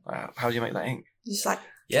ink. How do you make that ink? Just like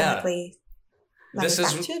chemically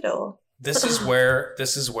manufactured, or this is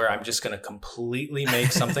where I'm just going to completely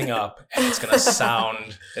make something up, and it's going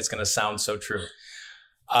to sound so true.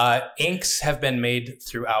 Inks have been made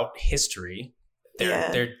throughout history.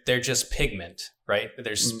 They're just pigment, right?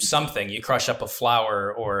 There's something, you crush up a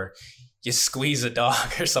flower or you squeeze a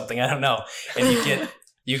dog or something, I don't know, and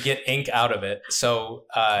you get ink out of it. So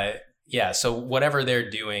so whatever they're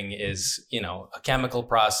doing is, a chemical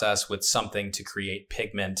process with something to create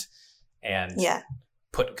pigment and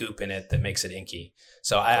put goop in it that makes it inky.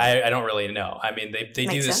 So I don't really know. I mean, they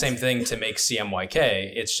do the same thing to make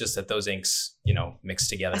CMYK. It's just that those inks, mix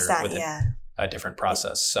together with a different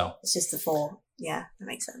process. So it's just the four. Yeah, that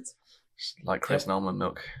makes sense. It's like creating almond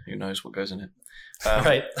milk. Who knows what goes in it?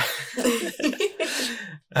 Right.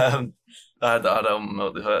 I had almond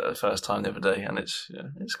milk the first time the other day, and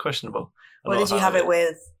it's questionable. What did you have it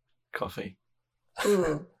with? Coffee.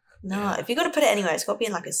 Ooh. No, if you've got to put it anywhere, it's got to be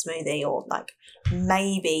in like a smoothie or like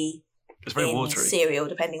maybe it's very watery cereal,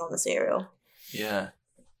 depending on the cereal. Yeah.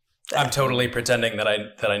 But I'm totally pretending that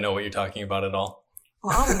I know what you're talking about at all.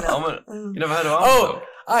 Almond milk. You never heard of almond milk?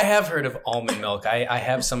 I have heard of almond milk. I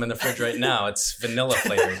have some in the fridge right now. It's vanilla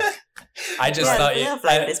flavored. I just thought vanilla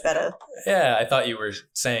flavored is better. Yeah, I thought you were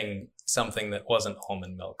saying something that wasn't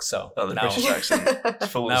almond milk. So the British accent. It's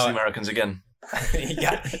full of the Americans again. you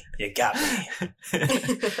got me.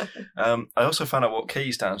 I also found out what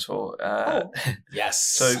key stands for. Yes.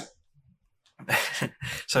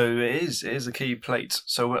 So it is a key plate.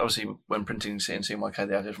 So obviously, when printing CNC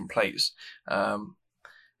they have different plates.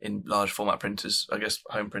 In large format printers, I guess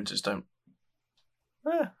home printers don't.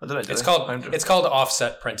 I don't know. It's called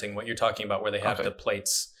offset printing. What you're talking about, where they have the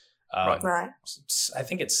plates. Right. I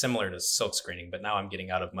think it's similar to silk screening, but now I'm getting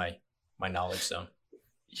out of my knowledge zone.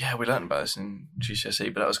 Yeah, we learned about this in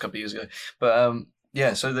GCSE, but that was a couple of years ago. But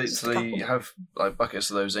so they have like buckets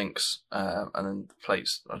of those inks, and then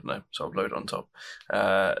plates. I don't know, sort of load on top.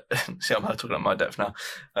 See, I'm talking about my depth now.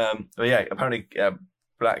 But yeah, apparently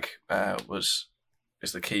black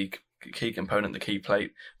is the key component, the key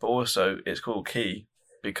plate, but also it's called key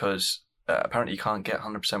because apparently you can't get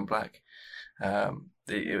 100% black.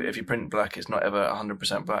 If you print black, it's not ever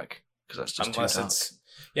 100% black because that's just too dark.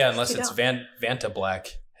 Unless it's Vanta black.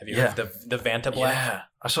 Have you heard of the Vanta black? Yeah,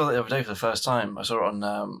 I saw that the other day for the first time. I saw it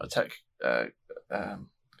on a tech.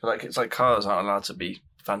 It's like cars aren't allowed to be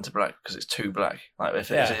Vanta black because it's too black. Like if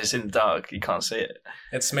it's in the dark, you can't see it.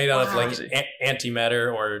 It's made out of like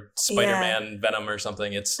antimatter or Spider-Man venom or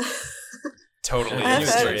something. It's totally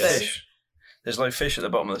mysterious. There's like fish at the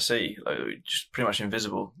bottom of the sea, like just pretty much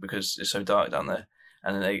invisible because it's so dark down there,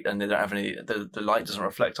 and they don't have any. The light doesn't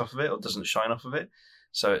reflect off of it or doesn't shine off of it,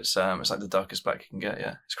 so it's like the darkest black you can get.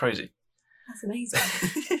 Yeah, it's crazy. That's amazing.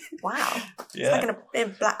 Wow. Yeah. It's like a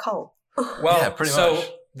black hole. Well, yeah, pretty much.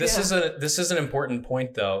 This is an important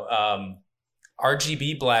point though.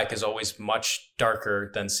 RGB black is always much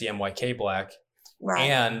darker than CMYK black, right.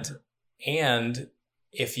 and And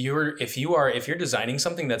if you're designing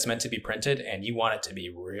something that's meant to be printed and you want it to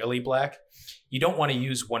be really black, you don't want to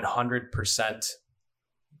use 100%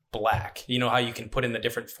 black. You know how you can put in the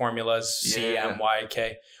different formulas,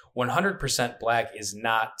 CMYK. 100% black is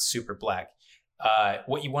not super black.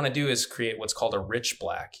 What you want to do is create what's called a rich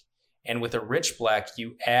black. And with a rich black,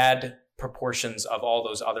 you add proportions of all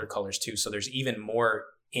those other colors too. So there's even more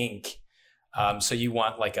ink. So you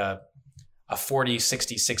want like a 40,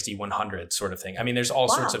 60, 60, 100 sort of thing. I mean, there's all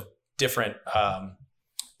sorts of different,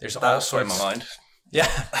 there's all sorts. That's my mind. Yeah.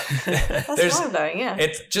 That's mind-blowing, yeah.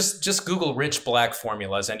 It's just Google rich black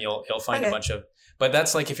formulas and you'll find a bunch of, but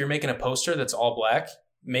that's like if you're making a poster that's all black,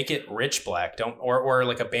 make it rich black. Don't, or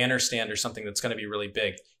like a banner stand or something that's going to be really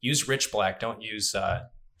big. Use rich black. Don't use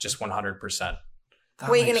just 100%. What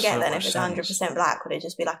are you going to get then if it's 100% black? Would it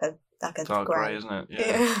just be like a dark grey, isn't it?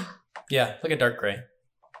 Yeah. Yeah, like a dark grey.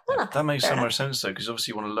 That makes so much sense though, because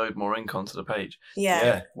obviously you want to load more ink onto the page.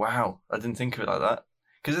 Yeah. Wow. I didn't think of it like that.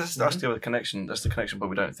 Because that's the other connection. That's the connection, but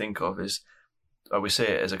we don't think of is we see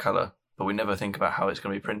it as a colour, but we never think about how it's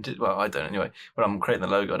going to be printed. Well, I don't anyway. When I'm creating the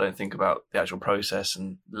logo, I don't think about the actual process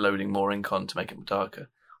and loading more ink on to make it darker.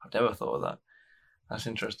 I've never thought of that. That's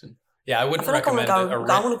interesting. Yeah, I wouldn't recommend it. I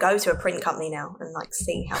want to go to a print company now and like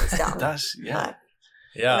see how it's done.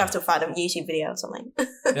 You have to find a YouTube video or something.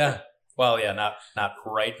 Yeah. Well, yeah, not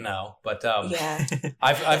right now, but yeah.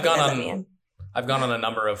 I've gone on a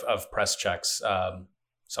number of press checks.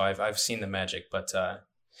 So I've seen the magic, but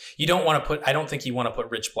you don't want to put. I don't think you want to put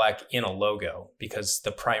rich black in a logo because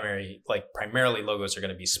primarily logos are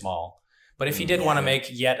going to be small. But if you did want to make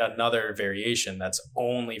yet another variation that's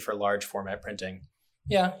only for large format printing,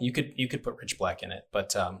 yeah, you could put rich black in it.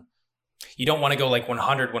 But you don't want to go like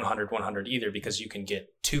 100, 100, 100 either because you can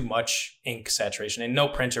get too much ink saturation, and no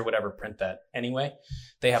printer would ever print that anyway.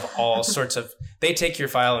 They have all sorts of. They take your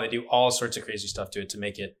file and they do all sorts of crazy stuff to it to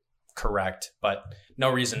make it correct, but no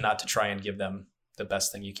reason not to try and give them the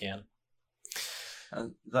best thing you can.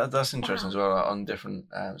 That's interesting as well. On different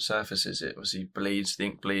surfaces, it obviously bleeds. The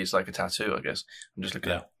ink bleeds like a tattoo, I guess. I'm just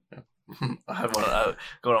looking at I have one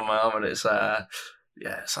got on my arm and it's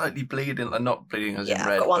slightly bleeding, not bleeding as in red.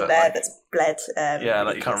 I've got one there that's bled.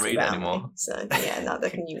 Like you can't read it anymore. So no,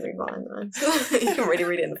 can you read mine? You can really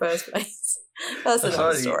read it in the first place. That's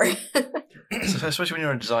another story. So especially when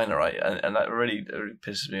you're a designer, right? And that really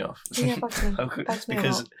pisses me off. Yeah, bugs me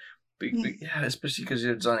because especially because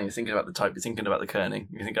you're designing, you're thinking about the type, you're thinking about the kerning,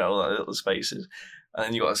 you're thinking about all that little spaces, and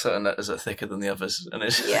then you've got certain letters that are thicker than the others, and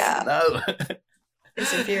it's no.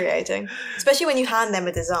 It's infuriating, especially when you hand them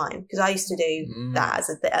a design. Because I used to do that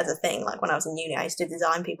as a thing. Like when I was in uni, I used to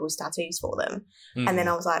design people's tattoos for them, and then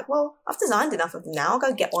I was like, "Well, I've designed enough of them now. I'll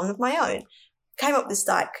go get one of my own." Came up with this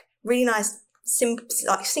like really nice,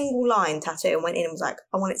 single line tattoo, and went in and was like,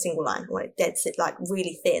 "I want it single line. I want it dead, like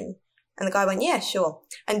really thin." And the guy went, "Yeah, sure,"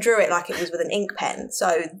 and drew it like it was with an ink pen.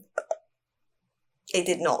 So it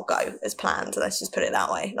did not go as planned. Let's just put it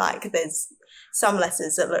that way. Like there's some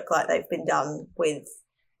letters that look like they've been done with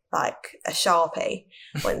like a Sharpie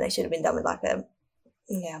when they should have been done with like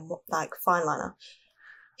like fine liner.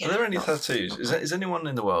 Are there any tattoos? Is anyone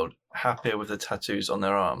in the world happier with the tattoos on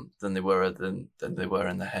their arm than they were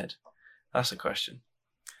in the head? That's the question.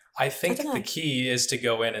 I think the key is to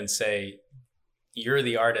go in and say, "You're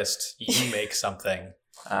the artist. You make something."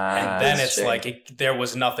 And then it's true. Like there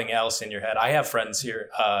was nothing else in your head. I have friends here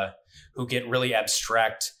who get really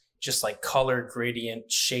abstract, just like color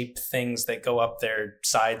gradient shape things that go up their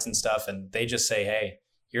sides and stuff. And they just say, "Hey,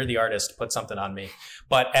 you're the artist, put something on me."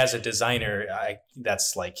 But as a designer,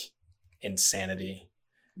 that's like insanity.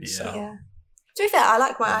 Yeah. So. Yeah. To be fair, I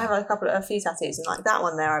have a few tattoos, and like that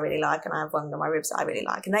one there I really like, and I have one on my ribs that I really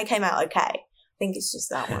like, and they came out okay. I think it's just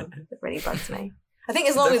that one that really bugs me. I think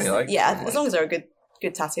as long as they're a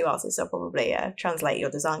good tattoo artist, they'll probably translate your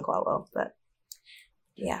design quite well. But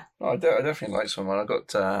yeah, I definitely like someone. I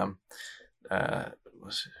got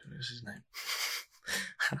what's his name?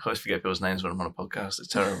 I always forget people's names when I'm on a podcast. It's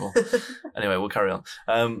terrible. Anyway, we'll carry on.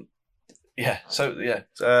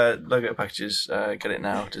 Logo packages. Get it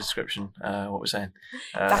now. Description. What we're saying.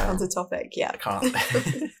 Back onto topic. Yeah, I can't.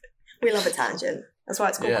 We love a tangent. That's why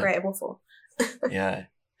it's called Creative Waffle. Yeah.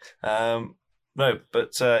 No,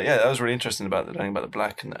 but that was really interesting about learning about the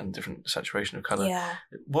black and different saturation of colour. Yeah.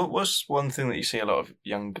 What's one thing that you see a lot of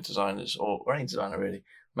younger designers or any designer really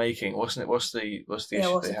making? What's the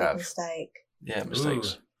issue they have? Big mistake? Yeah,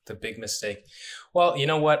 mistakes. Ooh, the big mistake. Well, you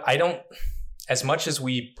know what? I don't. As much as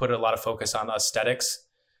we put a lot of focus on aesthetics,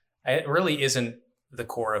 it really isn't the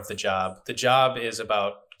core of the job. The job is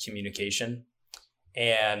about communication,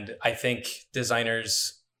 and I think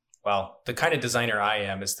designers well, the kind of designer I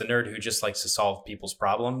am is the nerd who just likes to solve people's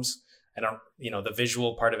problems. I don't, the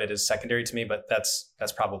visual part of it is secondary to me, but that's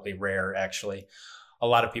probably rare actually. A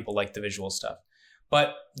lot of people like the visual stuff.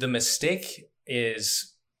 But the mistake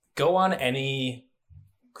is, go on any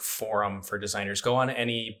forum for designers, go on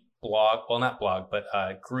any blog, well, not blog, but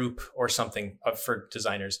group or something for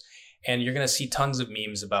designers. And you're going to see tons of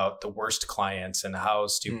memes about the worst clients and how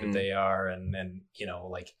stupid they are. And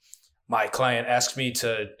like, my client asked me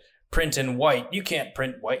to print in white. You can't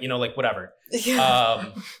print white, like whatever.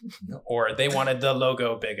 Or they wanted the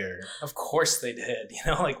logo bigger. Of course they did,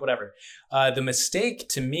 like whatever. The mistake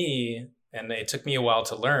to me, and it took me a while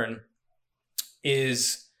to learn,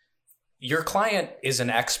 is your client is an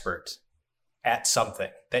expert at something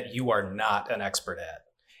that you are not an expert at.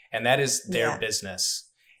 And that is their business.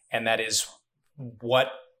 And that is what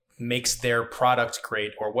makes their product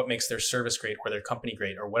great, or what makes their service great, or their company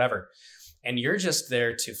great, or whatever. And you're just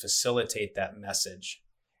there to facilitate that message.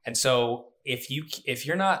 And so if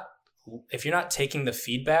you're not taking the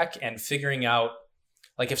feedback and figuring out,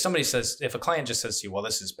 like if a client just says to you, well,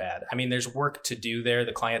 this is bad. I mean, there's work to do there.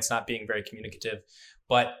 The client's not being very communicative,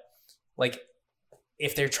 but like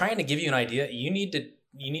if they're trying to give you an idea, you need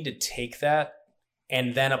to take that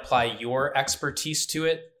and then apply your expertise to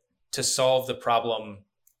it to solve the problem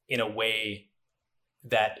in a way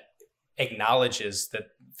that acknowledges that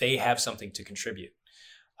they have something to contribute.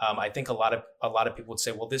 I think a lot of people would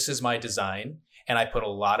say, well, this is my design and I put a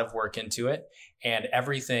lot of work into it and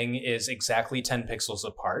everything is exactly 10 pixels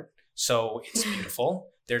apart. So it's beautiful.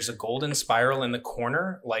 There's a golden spiral in the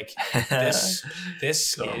corner. Like this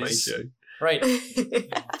is right.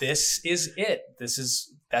 This is it.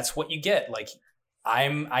 That's what you get. Like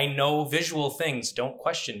I know visual things. Don't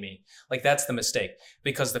question me. Like that's the mistake,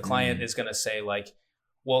 because the client is going to say like,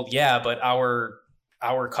 well, yeah, but our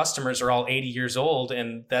customers are all 80 years old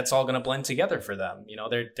and that's all going to blend together for them.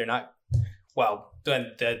 They're not, well,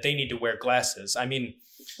 then they need to wear glasses. I mean,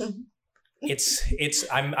 I'm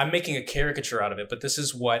making a caricature out of it, but this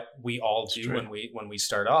is what we all do when we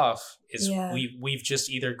start off is we've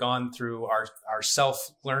just either gone through our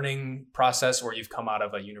self-learning process, or you've come out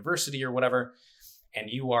of a university or whatever, and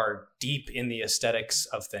you are deep in the aesthetics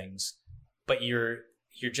of things, but you're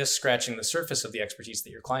just scratching the surface of the expertise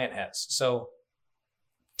that your client has. So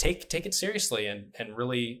take it seriously and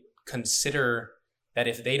really consider that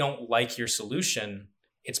if they don't like your solution,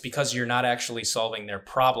 it's because you're not actually solving their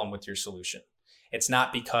problem with your solution. It's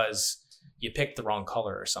not because you picked the wrong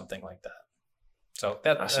color or something like that. So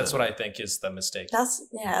that's what I think is the mistake. That's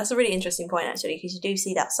a really interesting point actually, because you do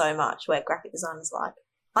see that so much where graphic designers are like,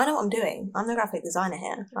 I know what I'm doing. I'm the graphic designer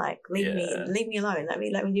here. Like, leave me alone. Let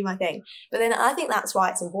me do my thing. But then I think that's why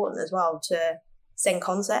it's important as well to send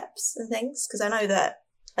concepts and things, because I know that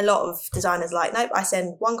a lot of designers are like, nope, I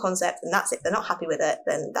send one concept and that's it. They're not happy with it,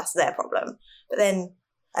 then that's their problem. But then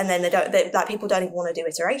people don't even want to do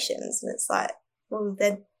iterations, and it's like, well,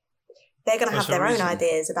 they're going to have their own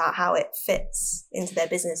ideas about how it fits into their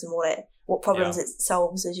business and what problems it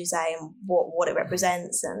solves, as you say, and what it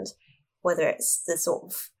represents, and whether it's the sort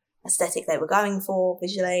of aesthetic they were going for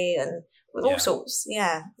visually, and with all sorts.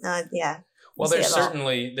 Well,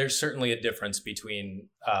 there's certainly a difference between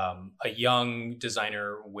a young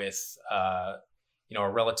designer with a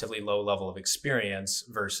relatively low level of experience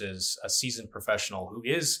versus a seasoned professional who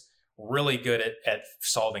is really good at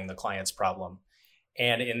solving the client's problem.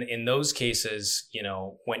 And in those cases,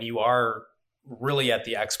 when you are really at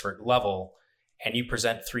the expert level and you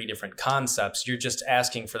present 3 different concepts, you're just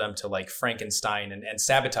asking for them to like Frankenstein and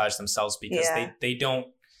sabotage themselves, because they don't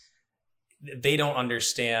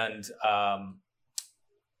understand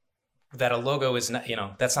that a logo is not,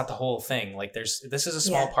 that's not the whole thing. Like this is a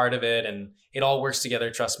small part of it and it all works together,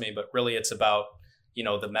 trust me, but really it's about,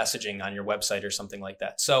 the messaging on your website or something like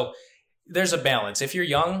that. So there's a balance. If you're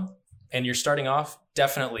young and you're starting off,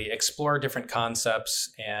 definitely explore different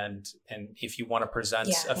concepts. And if you want to present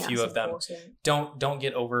a few of them, don't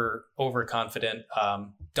get overconfident.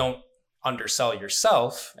 Don't undersell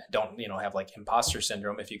yourself. Don't, have like imposter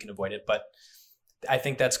syndrome if you can avoid it. But I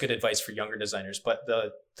think that's good advice for younger designers. But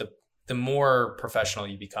the more professional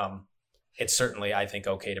you become, it's certainly, I think,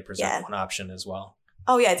 okay to present one option as well.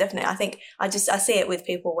 Oh yeah, definitely. I think I see it with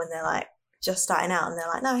people when they're like just starting out and they're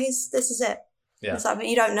like, no, this is it. Yeah. It's like, but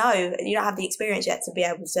you don't have the experience yet to be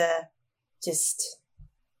able to just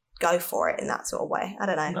go for it in that sort of way. I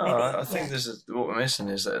don't know. No, maybe, I think this is what we're missing,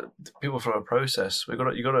 is that people follow a process. You got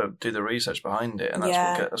to do the research behind it, and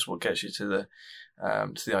that's what gets you to the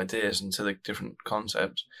ideas and to the different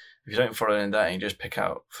concepts. if you don't follow in that and you just pick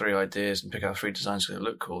out 3 ideas and pick out 3 designs that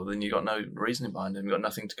look cool, then you've got no reasoning behind them. You've got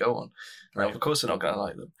nothing to go on. Right. Of course, they're not going to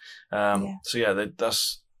like them. So yeah,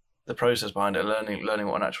 that's the process behind it. Learning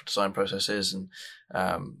what an actual design process is, and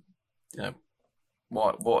you know,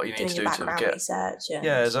 what you need to do to get research. And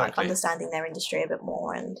exactly. Like understanding their industry a bit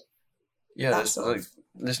more, and there's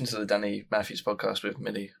listen to the Danny Matthews podcast with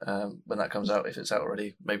Millie when that comes out, if it's out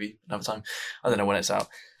already, maybe another time. I don't know when it's out,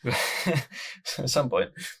 at some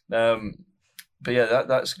point. But yeah,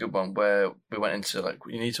 that's a good one where we went into like,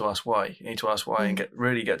 you need to ask why. You need to ask why and get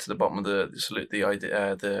to the bottom of the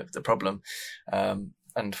idea, the problem,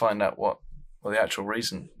 and find out what the actual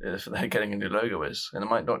reason for they're getting a new logo is. And it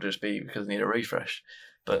might not just be because they need a refresh,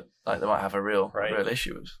 but like they might have a real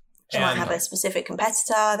issue with. They might have a specific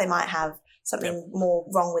competitor. They might have something more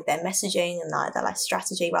wrong with their messaging and like their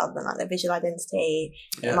strategy rather than like their visual identity.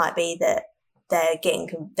 It might be that they're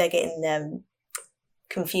getting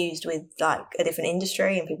confused with like a different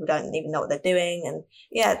industry and people don't even know what they're doing. And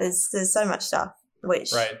there's so much stuff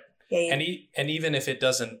which and even if it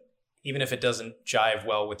doesn't jive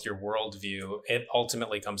well with your worldview, it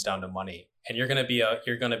ultimately comes down to money. And you're going to be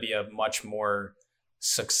a much more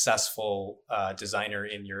successful designer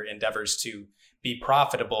in your endeavors to be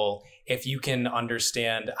profitable if you can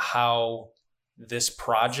understand how this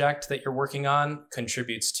project that you're working on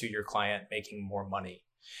contributes to your client making more money.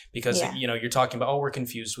 Because you're talking about, we're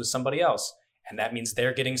confused with somebody else, and that means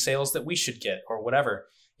they're getting sales that we should get or whatever.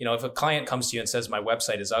 If a client comes to you and says my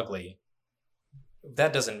website is ugly,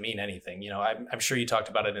 that doesn't mean anything. I'm sure you talked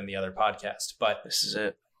about it in the other podcast, but this is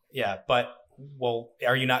it. Yeah. But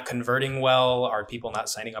are you not converting well? Are people not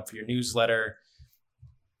signing up for your newsletter?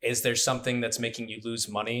 Is there something that's making you lose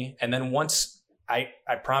money? And then once I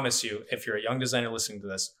promise you, if you're a young designer listening to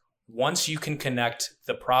this, once you can connect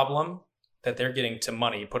the problem that they're getting to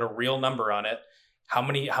money, put a real number on it. How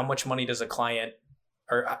much money does a client,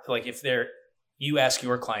 or like you ask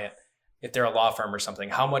your client, if they're a law firm or something,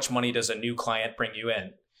 how much money does a new client bring you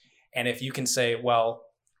in? And if you can say, well,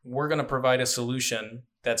 we're going to provide a solution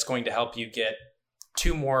that's going to help you get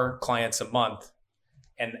 2 more clients a month,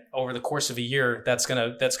 and over the course of a year, that's going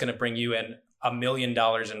to bring you in $1 million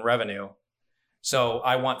in revenue. So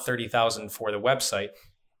I want 30,000 for the website.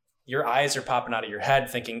 Your eyes are popping out of your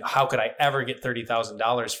head thinking, how could I ever get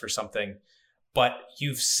 $30,000 for something? But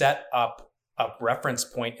you've set up a reference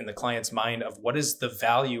point in the client's mind of what is the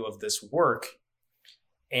value of this work.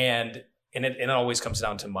 And it always comes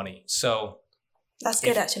down to money. So that's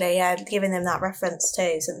good, actually. Yeah, giving them that reference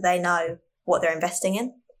too, so that they know what they're investing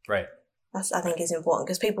in. Right. That's, I think, is important,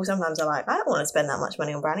 because people sometimes are like, I don't want to spend that much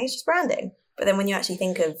money on branding. It's just branding. But then when you actually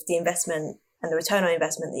think of the investment and the return on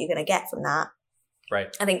investment that you're going to get from that,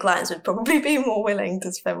 right, I think clients would probably be more willing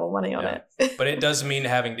to spend more money on it. But it does mean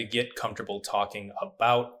having to get comfortable talking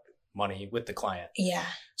about money with the client. Yeah.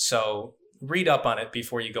 So read up on it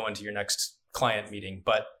before you go into your next client meeting.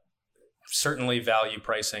 But certainly value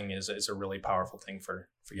pricing is a really powerful thing for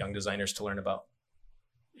young designers to learn about.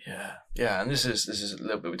 Yeah, and this is a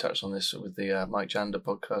little bit, we touched on this with the Mike Jander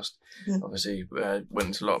podcast. Mm-hmm. Obviously, went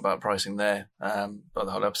into a lot about pricing there, but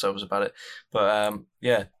the whole episode was about it. But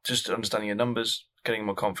just understanding your numbers, getting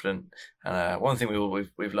more confident. And one thing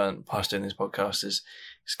we've learned past doing this podcast is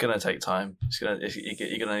it's going to take time. You're going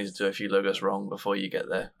to need to do a few logos wrong before you get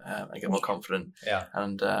there and get more confident. Yeah,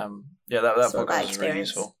 and that podcast is really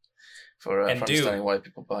useful for understanding why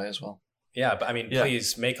people buy as well. Yeah, but I mean,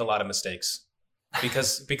 please make a lot of mistakes.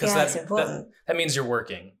 Because that means you're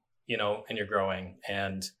working, and you're growing,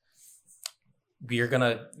 and you're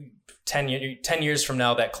gonna 10 years from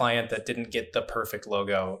now, that client that didn't get the perfect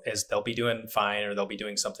logo they'll be doing fine, or they'll be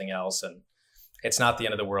doing something else, and it's not the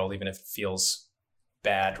end of the world, even if it feels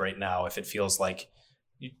bad right now. If it feels like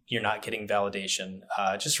you're not getting validation,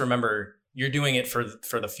 just remember you're doing it for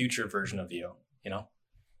the future version of you.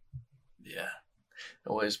 Yeah,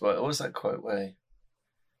 always. What was that quote where?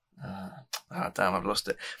 Damn, I've lost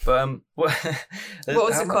it. But what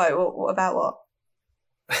was the quote? What about what?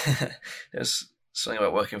 It's something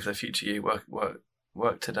about working for the future you.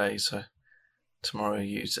 Work today, so tomorrow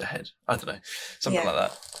you's ahead. I don't know, something like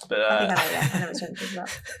that. But I know what you're talking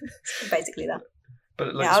about. Basically that.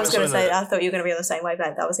 But I was going to say, I thought you were going to be on the same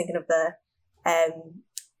wavelength. I was thinking of the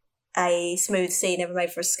a smooth sea never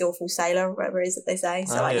made for a skillful sailor, or whatever it is that they say.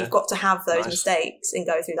 So you've got to have those mistakes and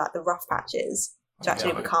go through like the rough patches to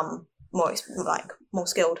actually become more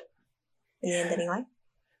skilled in the end, anyway.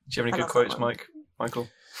 Do you have any good quotes, Michael?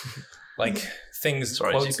 Like things.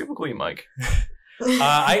 Sorry, do people call you Mike?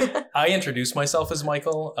 I introduce myself as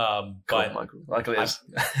Michael, but Michael is.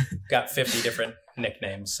 I've got 50 different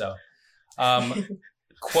nicknames. So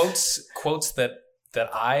quotes that that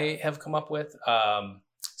I have come up with.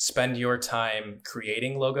 Spend your time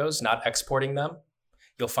creating logos, not exporting them.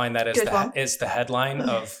 You'll find that is the headline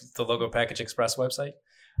of the Logo Package Express website.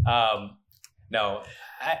 No,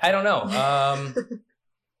 I don't know.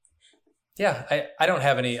 Yeah, I don't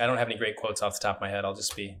have any great quotes off the top of my head. I'll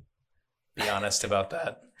just be honest about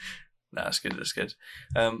that. No, that's good. That's good.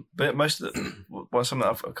 But most of something that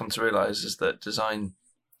I've come to realize is that design,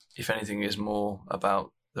 if anything, is more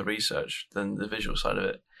about the research than the visual side of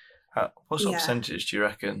it. What sort of percentage do you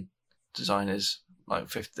reckon design is like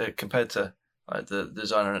 50 compared to like the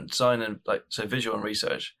design and like so visual and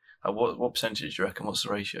research? What percentage do you reckon? What's the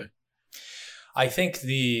ratio? I think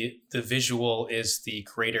the visual is the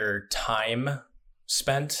greater time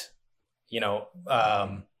spent,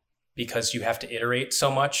 because you have to iterate so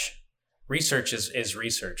much. Research is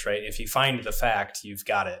research, right? If you find the fact, you've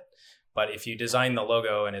got it. But if you design the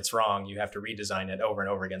logo and it's wrong, you have to redesign it over and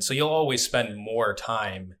over again. So you'll always spend more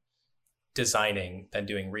time designing than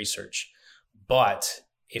doing research. But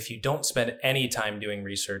if you don't spend any time doing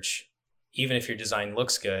research, even if your design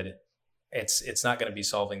looks good, it's not going to be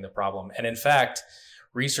solving the problem. And in fact,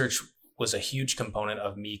 research was a huge component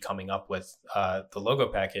of me coming up with the Logo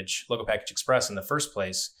Package Express in the first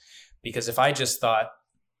place. Because if I just thought,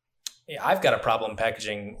 I've got a problem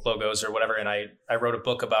packaging logos or whatever, and I wrote a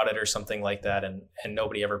book about it or something like that, and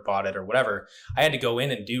nobody ever bought it or whatever, I had to go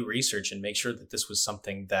in and do research and make sure that this was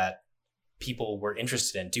something that people were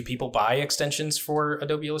interested in. Do people buy extensions for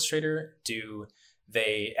Adobe Illustrator? Do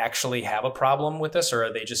they actually have a problem with this, or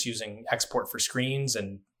are they just using export for screens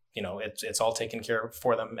and it's all taken care of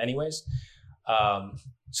for them anyways?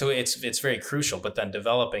 So it's very crucial. But then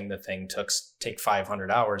developing the thing take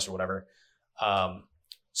 500 hours or whatever.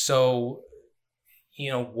 So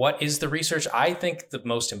what is the research? I think the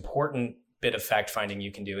most important bit of fact finding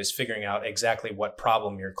you can do is figuring out exactly what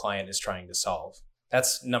problem your client is trying to solve.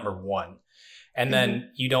 That's number one. And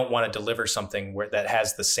then you don't want to deliver something that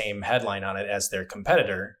has the same headline on it as their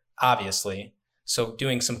competitor, obviously. So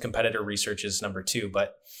doing some competitor research is number two.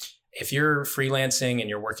 But if you're freelancing and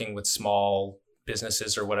you're working with small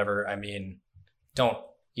businesses or whatever, I mean,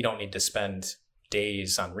 you don't need to spend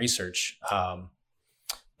days on research.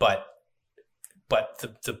 But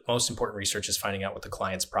the most important research is finding out what the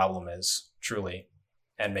client's problem is truly,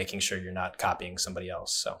 and making sure you're not copying somebody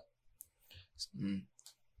else. So.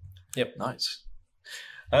 Yep. Nice.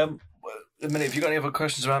 A minute. Have you got any other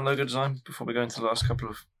questions around logo design before we go into the last couple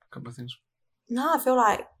of things? No, I feel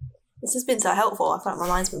like this has been so helpful. I feel like my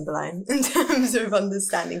mind's been blown in terms of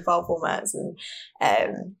understanding file formats and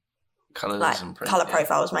colors and print, color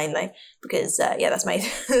profiles mainly, because that's made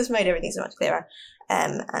everything so much clearer.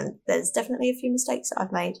 And there's definitely a few mistakes that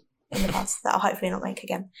I've made in the past that I'll hopefully not make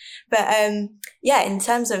again. But in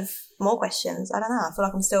terms of more questions, I don't know. I feel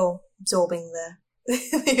like I'm still absorbing the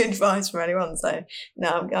advice from anyone. So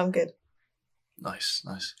no, I'm good. Nice.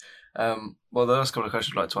 Well, the last couple of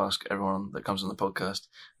questions I'd like to ask everyone that comes on the podcast.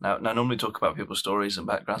 Now normally talk about people's stories and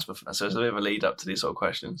backgrounds, so it's a bit of a lead up to these sort of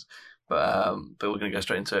questions. But we're going to go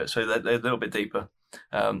straight into it. So they're a little bit deeper.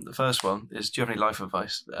 The first one is: do you have any life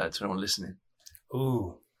advice to anyone listening?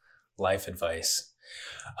 Ooh, life advice.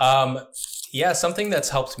 Something that's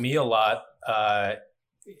helped me a lot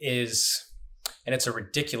is, and it's a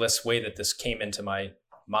ridiculous way that this came into my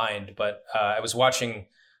mind, but I was watching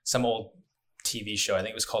some old TV show. I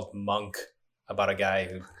think it was called Monk, about a guy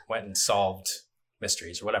who went and solved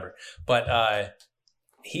mysteries or whatever. But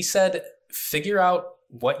he said, figure out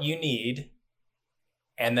what you need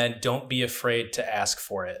and then don't be afraid to ask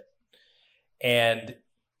for it. And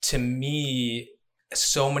to me,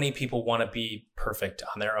 so many people want to be perfect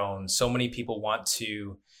on their own. So many people want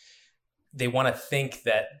to think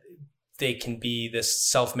that they can be this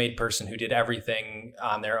self-made person who did everything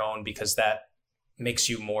on their own because that makes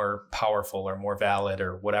you more powerful or more valid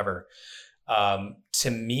or whatever. To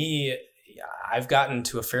me, I've gotten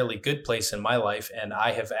to a fairly good place in my life, and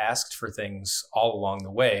I have asked for things all along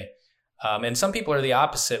the way. And some people are the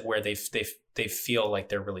opposite, where they feel like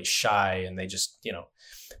they're really shy and they just,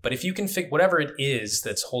 but if you can whatever it is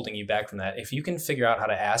that's holding you back from that, if you can figure out how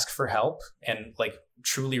to ask for help and like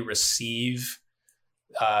truly receive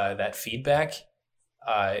that feedback,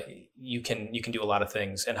 you can do a lot of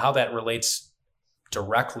things. And how that relates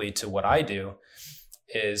directly to what I do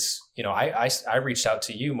is, I reached out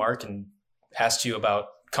to you, Mark, and asked you about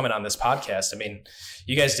coming on this podcast. I mean,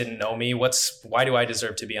 you guys didn't know me. Why do I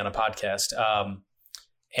deserve to be on a podcast?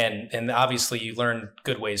 And obviously you learn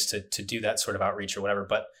good ways to do that sort of outreach or whatever,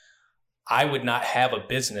 but I would not have a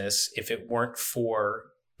business if it weren't for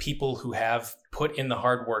people who have put in the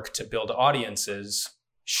hard work to build audiences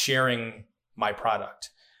sharing my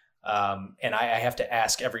product. and I have to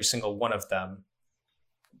ask every single one of them,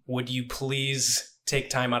 would you please take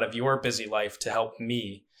time out of your busy life to help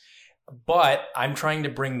me? But I'm trying to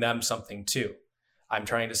bring them something too. I'm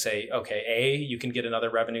trying to say, okay, A, you can get another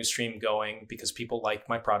revenue stream going because people like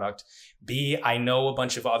my product. B, I know a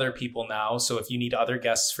bunch of other people now. So if you need other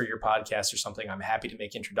guests for your podcast or something, I'm happy to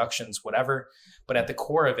make introductions, whatever. But at the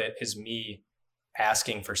core of it is me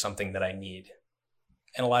asking for something that I need.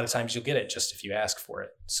 And a lot of times you'll get it just if you ask for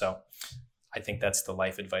it. So I think that's the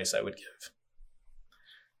life advice I would give.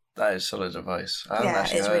 That is solid advice. I haven't Yeah,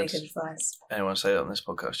 actually it's heard really good advice. anyone say that on this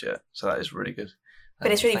podcast yet. So that is really good.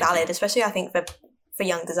 But it's really Thank valid, you. especially I think for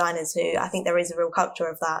young designers who I think there is a real culture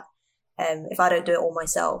of that. If I don't do it all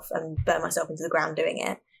myself and burn myself into the ground doing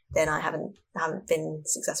it, then I haven't been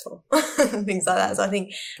successful. Things like that. So I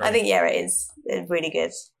think yeah, it is really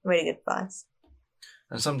good advice.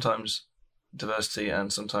 And sometimes diversity,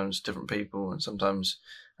 and sometimes different people, and sometimes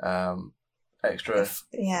extra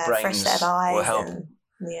fresh brains set of eyes will help.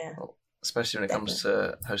 Yeah. Especially when it comes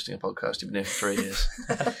to hosting a podcast. You've been here for 3 years.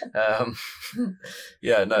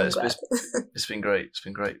 Yeah, no, it's been great. It's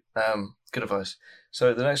been great. Good advice.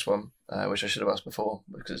 So the next one, which I should have asked before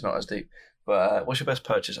because it's not as deep, but what's your best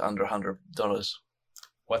purchase under $100?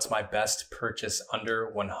 What's my best purchase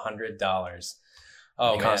under $100?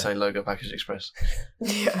 Oh, you can't say Logo Package Express.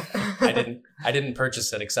 Yeah. I didn't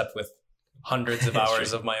purchase it except with hundreds of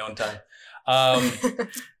hours of my own time.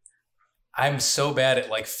 I'm so bad at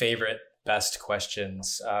like favorite best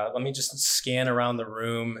questions. Let me just scan around the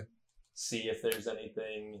room, see if there's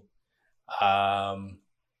anything. I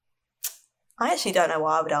actually don't know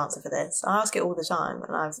what I would answer for this. I ask it all the time,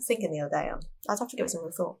 and I was thinking the other day, I'd have to give it some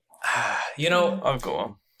thought. I've got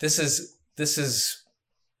one. This is.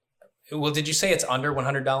 Well, did you say it's under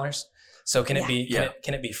 $100? So can it be?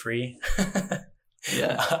 Can it be free?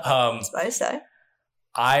 Yeah. I suppose so.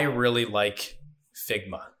 I really like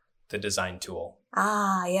Figma, the design tool.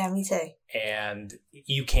 Ah, yeah, me too. And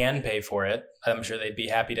you can pay for it. I'm sure they'd be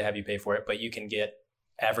happy to have you pay for it, but you can get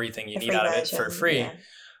everything you need out of it for free.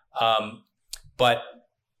 Yeah. But,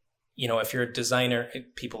 if you're a designer,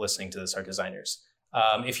 people listening to this are designers.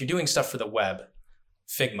 If you're doing stuff for the web,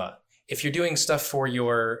 Figma. If you're doing stuff for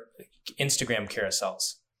your Instagram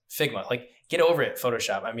carousels, Figma. Like, get over it,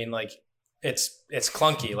 Photoshop. I mean, like, it's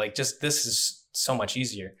clunky. Like, just this is so much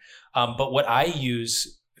easier. But what I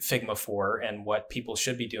use Figma for, and what people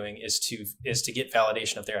should be doing, is to get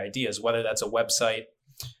validation of their ideas, whether that's a website,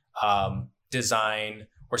 design,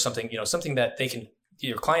 or something, something that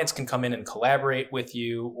your clients can come in and collaborate with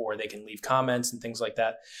you, or they can leave comments and things like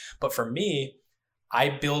that. But for me, I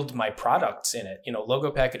build my products in it. Logo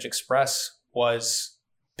Package Express was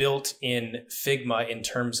built in Figma in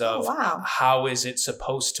terms of how is it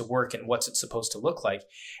supposed to work and what's it supposed to look like.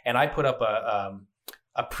 And I put up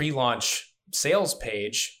a pre-launch sales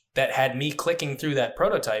page that had me clicking through that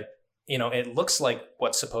prototype. It looks like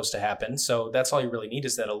what's supposed to happen. So that's all you really need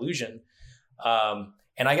is that illusion.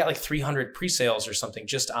 And I got like 300 pre-sales or something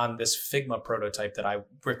just on this Figma prototype that I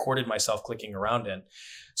recorded myself clicking around in.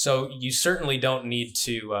 So you certainly don't need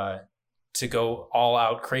to go all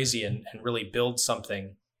out crazy and really build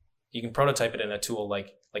something. You can prototype it in a tool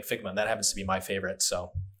like Figma, and that happens to be my favorite.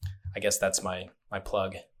 So I guess that's my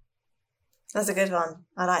plug. That's a good one.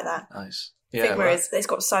 I like that. Nice. Yeah, Figma it's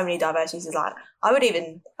got so many diverse uses. Like I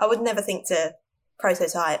would never think to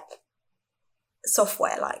prototype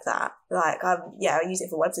software like that. Like I use it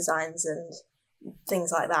for web designs and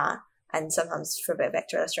things like that, and sometimes for a bit of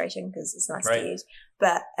vector illustration because it's nice to use.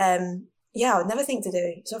 But I would never think to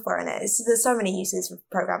do software in it. there's so many uses for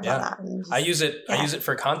programs like that. And I use it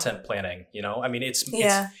for content planning. I mean,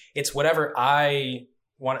 it's whatever I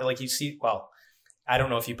want. Like you see, well, I don't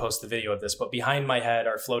know if you post the video of this, but behind my head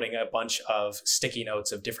are floating a bunch of sticky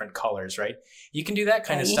notes of different colors, right? You can do that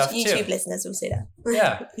kind of stuff too. YouTube listeners will see that.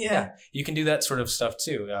 Yeah. You can do that sort of stuff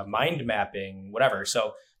too. Mind mapping, whatever.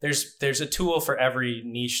 So there's a tool for every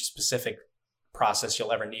niche specific process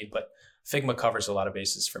you'll ever need, but Figma covers a lot of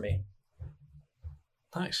bases for me.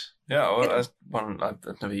 Nice. Yeah, well, that's one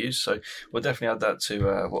I've never used. So we'll definitely add that to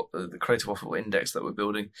the Creative Waffle index that we're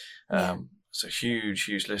building. It's a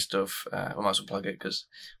huge list of. We might as well plug it because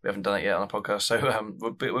we haven't done it yet on a podcast. So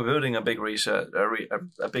we're building a big research,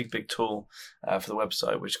 a big tool for the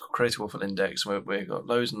website, which is called Creative Waffle Index. We've got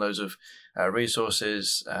loads and loads of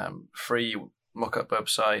resources, free mock-up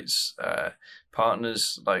websites,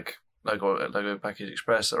 partners like Logo Package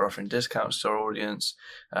Express that are offering discounts to our audience,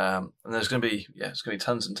 and there's going to be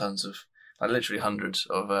tons and tons of. Literally hundreds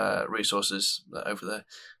of resources over there.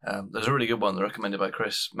 There's a really good one recommended by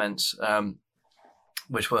Chris Mentz,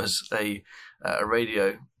 which was a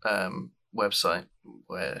radio website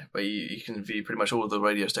where you can view pretty much all of the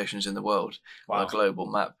radio stations in the world on a global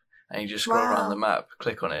map. And you just scroll around the map,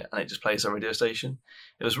 click on it, and it just plays a radio station.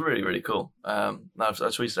 It was really, really cool. I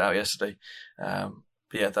tweeted it out yesterday. But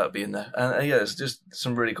yeah, that would be in there. And yeah, it's just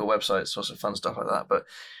some really cool websites, lots of fun stuff like that. But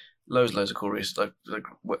loads of cool resources.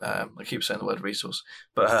 I keep saying the word resource,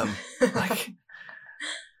 but like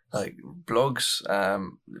blogs,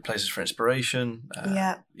 places for inspiration.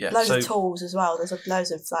 Loads of tools as well. There's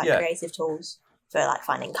loads of creative tools for like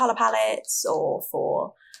finding color palettes or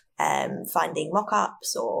for finding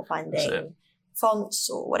mock-ups or finding fonts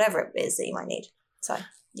or whatever it is that you might need. So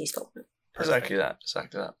useful. Exactly that. So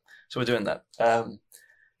we're doing that.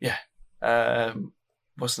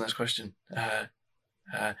 What's the next question?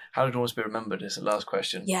 How did you want to be remembered is the last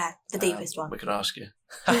question. Yeah, the deepest one. We could ask you.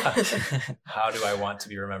 How do I want to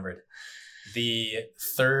be remembered? The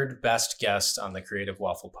third best guest on the Creative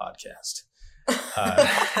Waffle podcast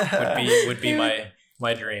would be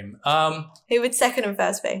my dream. Who would second and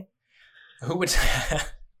first be? Who would?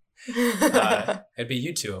 It'd be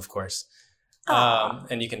you two, of course.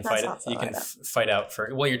 And you can fight it. You can fight out for.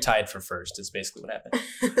 Well, you're tied for first. Is basically what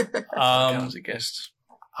happened. As a guest,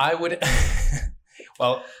 I would.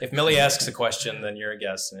 Well, if Millie asks a question, then you're a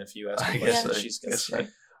guest, and if you ask a question, she's a guest. No,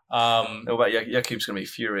 but Jakub's going to be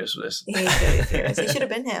furious with this. He's going to be furious. He should have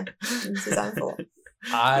been here. It's his own fault.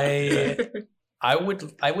 I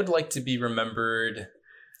would like to be remembered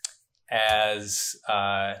as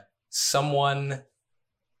someone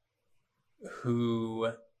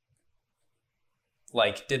who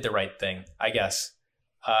did the right thing, I guess.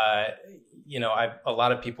 A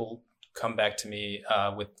lot of people come back to me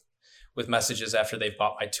with messages after they've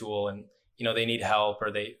bought my tool and they need help,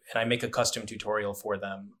 and I make a custom tutorial for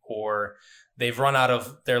them, or they've run out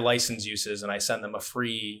of their license uses and I send them a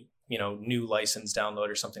free new license download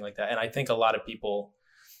or something like that. And I think a lot of people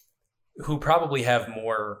who probably have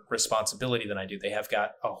more responsibility than I do, they have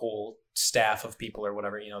got a whole staff of people or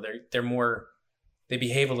whatever, they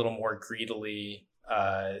behave a little more greedily,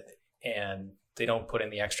 and they don't put in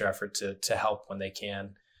the extra effort to help when they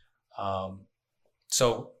can.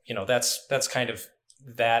 So that's kind of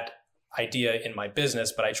that idea in my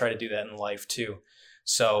business, but I try to do that in life too.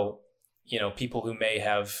 So, people who may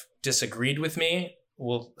have disagreed with me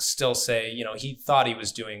will still say, he thought he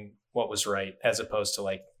was doing what was right, as opposed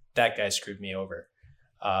to that guy screwed me over.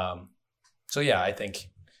 So yeah, I think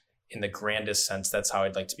in the grandest sense, that's how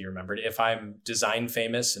I'd like to be remembered. If I'm design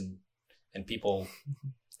famous and people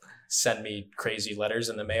send me crazy letters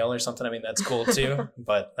in the mail or something, I mean, that's cool too.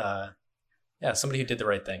 But yeah, somebody who did the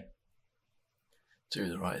right thing. Do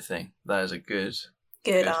the right thing. That is a good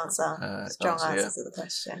answer. Strong answer to the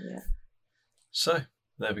question. Yeah. So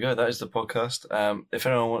there we go. That is the podcast. If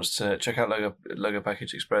anyone wants to check out Logo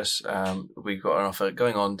Package Express, we've got an offer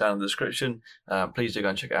going on down in the description. Please do go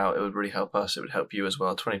and check it out. It would really help us. It would help you as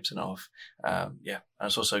well. 20% off. And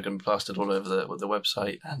it's also going to be plastered all over the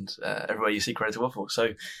website and everywhere you see Creative Waffle.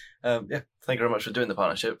 So thank you very much for doing the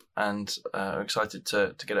partnership, and I'm excited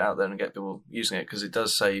to get it out there and get people using it, because it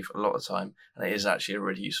does save a lot of time and it is actually a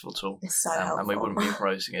really useful tool. It's so helpful. And we wouldn't be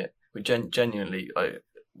promoting it. We genuinely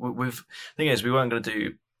the thing is, we weren't going to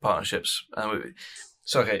do partnerships, and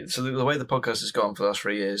so the way the podcast has gone for the last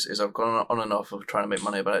 3 years is I've gone on and off of trying to make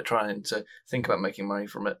money about it, trying to think about making money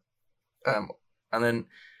from it, and then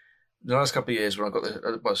the last couple of years when I got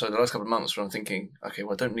the last couple of months when I'm thinking, okay,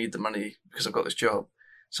 well, I don't need the money because I've got this job,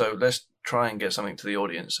 so let's try and get something to the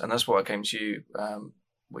audience, and that's what I came to you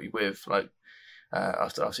with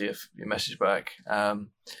after your message back.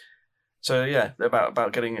 So yeah,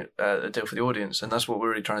 about getting a deal for the audience, and that's what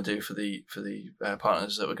we're really trying to do for the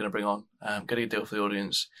partners that we're going to bring on. Getting a deal for the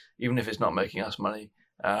audience, even if it's not making us money.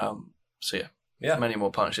 Many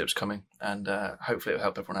more partnerships coming, and hopefully it'll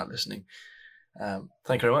help everyone out listening.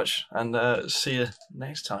 Thank you very much, and see you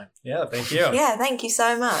next time. Yeah, thank you. Yeah, thank you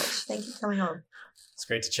so much. Thank you for coming on. It's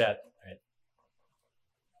great to chat.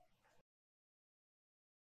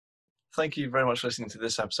 Thank you very much for listening to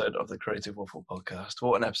this episode of the Creative Waffle podcast.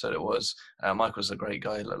 What an episode it was. Michael's a great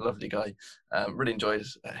guy, lovely guy. Really enjoyed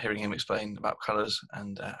hearing him explain about colours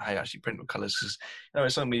and how you actually print with colours, because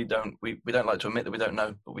it's something we don't like to admit that we don't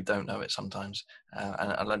know, but we don't know it sometimes.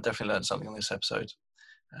 And I definitely learned something on this episode.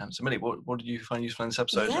 So Millie, what did you find useful in this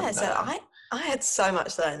episode? Yeah, so I had so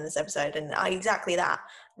much to learn in this episode, and exactly that.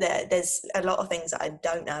 There's a lot of things that I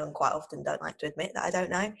don't know, and quite often don't like to admit that I don't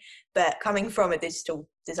know. But coming from a digital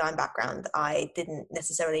design background, I didn't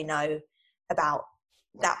necessarily know about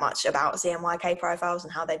that much about CMYK profiles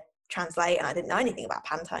and how they translate, and I didn't know anything about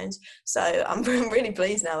Pantones. So I'm really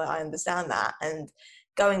pleased now that I understand that, and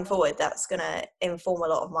going forward, that's going to inform a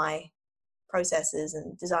lot of my processes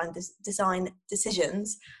and design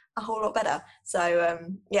decisions a whole lot better. So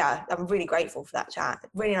yeah, I'm really grateful for that chat.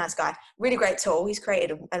 Really nice guy, really great tool. He's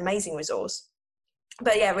created an amazing resource,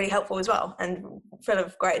 but yeah, really helpful as well, and full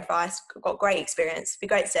of great advice. Got great experience. It'd be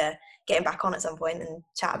great to get him back on at some point and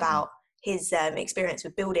chat about his experience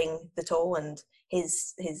with building the tool and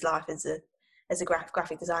his life as a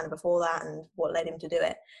graphic designer before that and what led him to do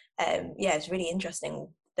it. Yeah, it's really interesting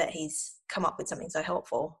that he's come up with something so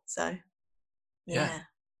helpful. So yeah,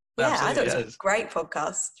 I thought it was a great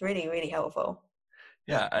podcast. Really, really helpful.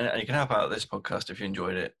 Yeah, and you can help out this podcast if you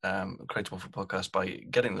enjoyed it, Creative Waffle Podcast, by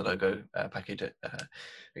getting the logo package at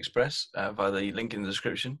Express via the link in the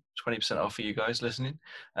description. 20% off for you guys listening.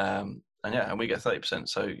 And we get 30%,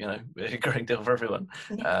 so a great deal for everyone.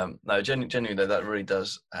 No, genuinely though, that really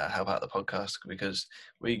does help out the podcast, because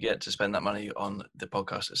we get to spend that money on the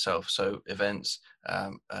podcast itself. So events,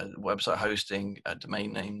 website hosting,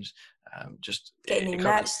 domain names, just getting new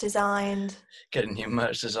merch designed,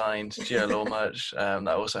 GeoLaw merch. That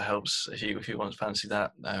also helps if you want to fancy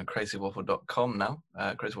that. CreativeWaffle.com now,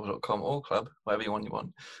 CreativeWaffle.com or club, whatever you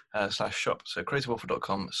want, /shop. So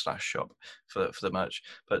CreativeWaffle.com/shop for the merch.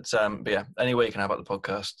 But yeah, anyway, you can help out the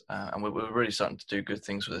podcast, and we're really starting to do good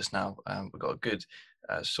things with this now. We've got a good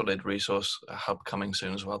solid resource hub coming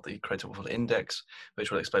soon as well, the Creative Waffle Index,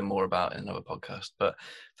 which we'll explain more about in another podcast. But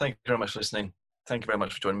thank you very much for listening. Thank you very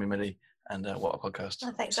much for joining me, Millie, and what a podcast.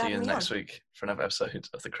 Thanks See you next on. week for another episode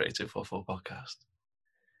of the Creative Waffle Podcast.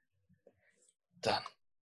 Done.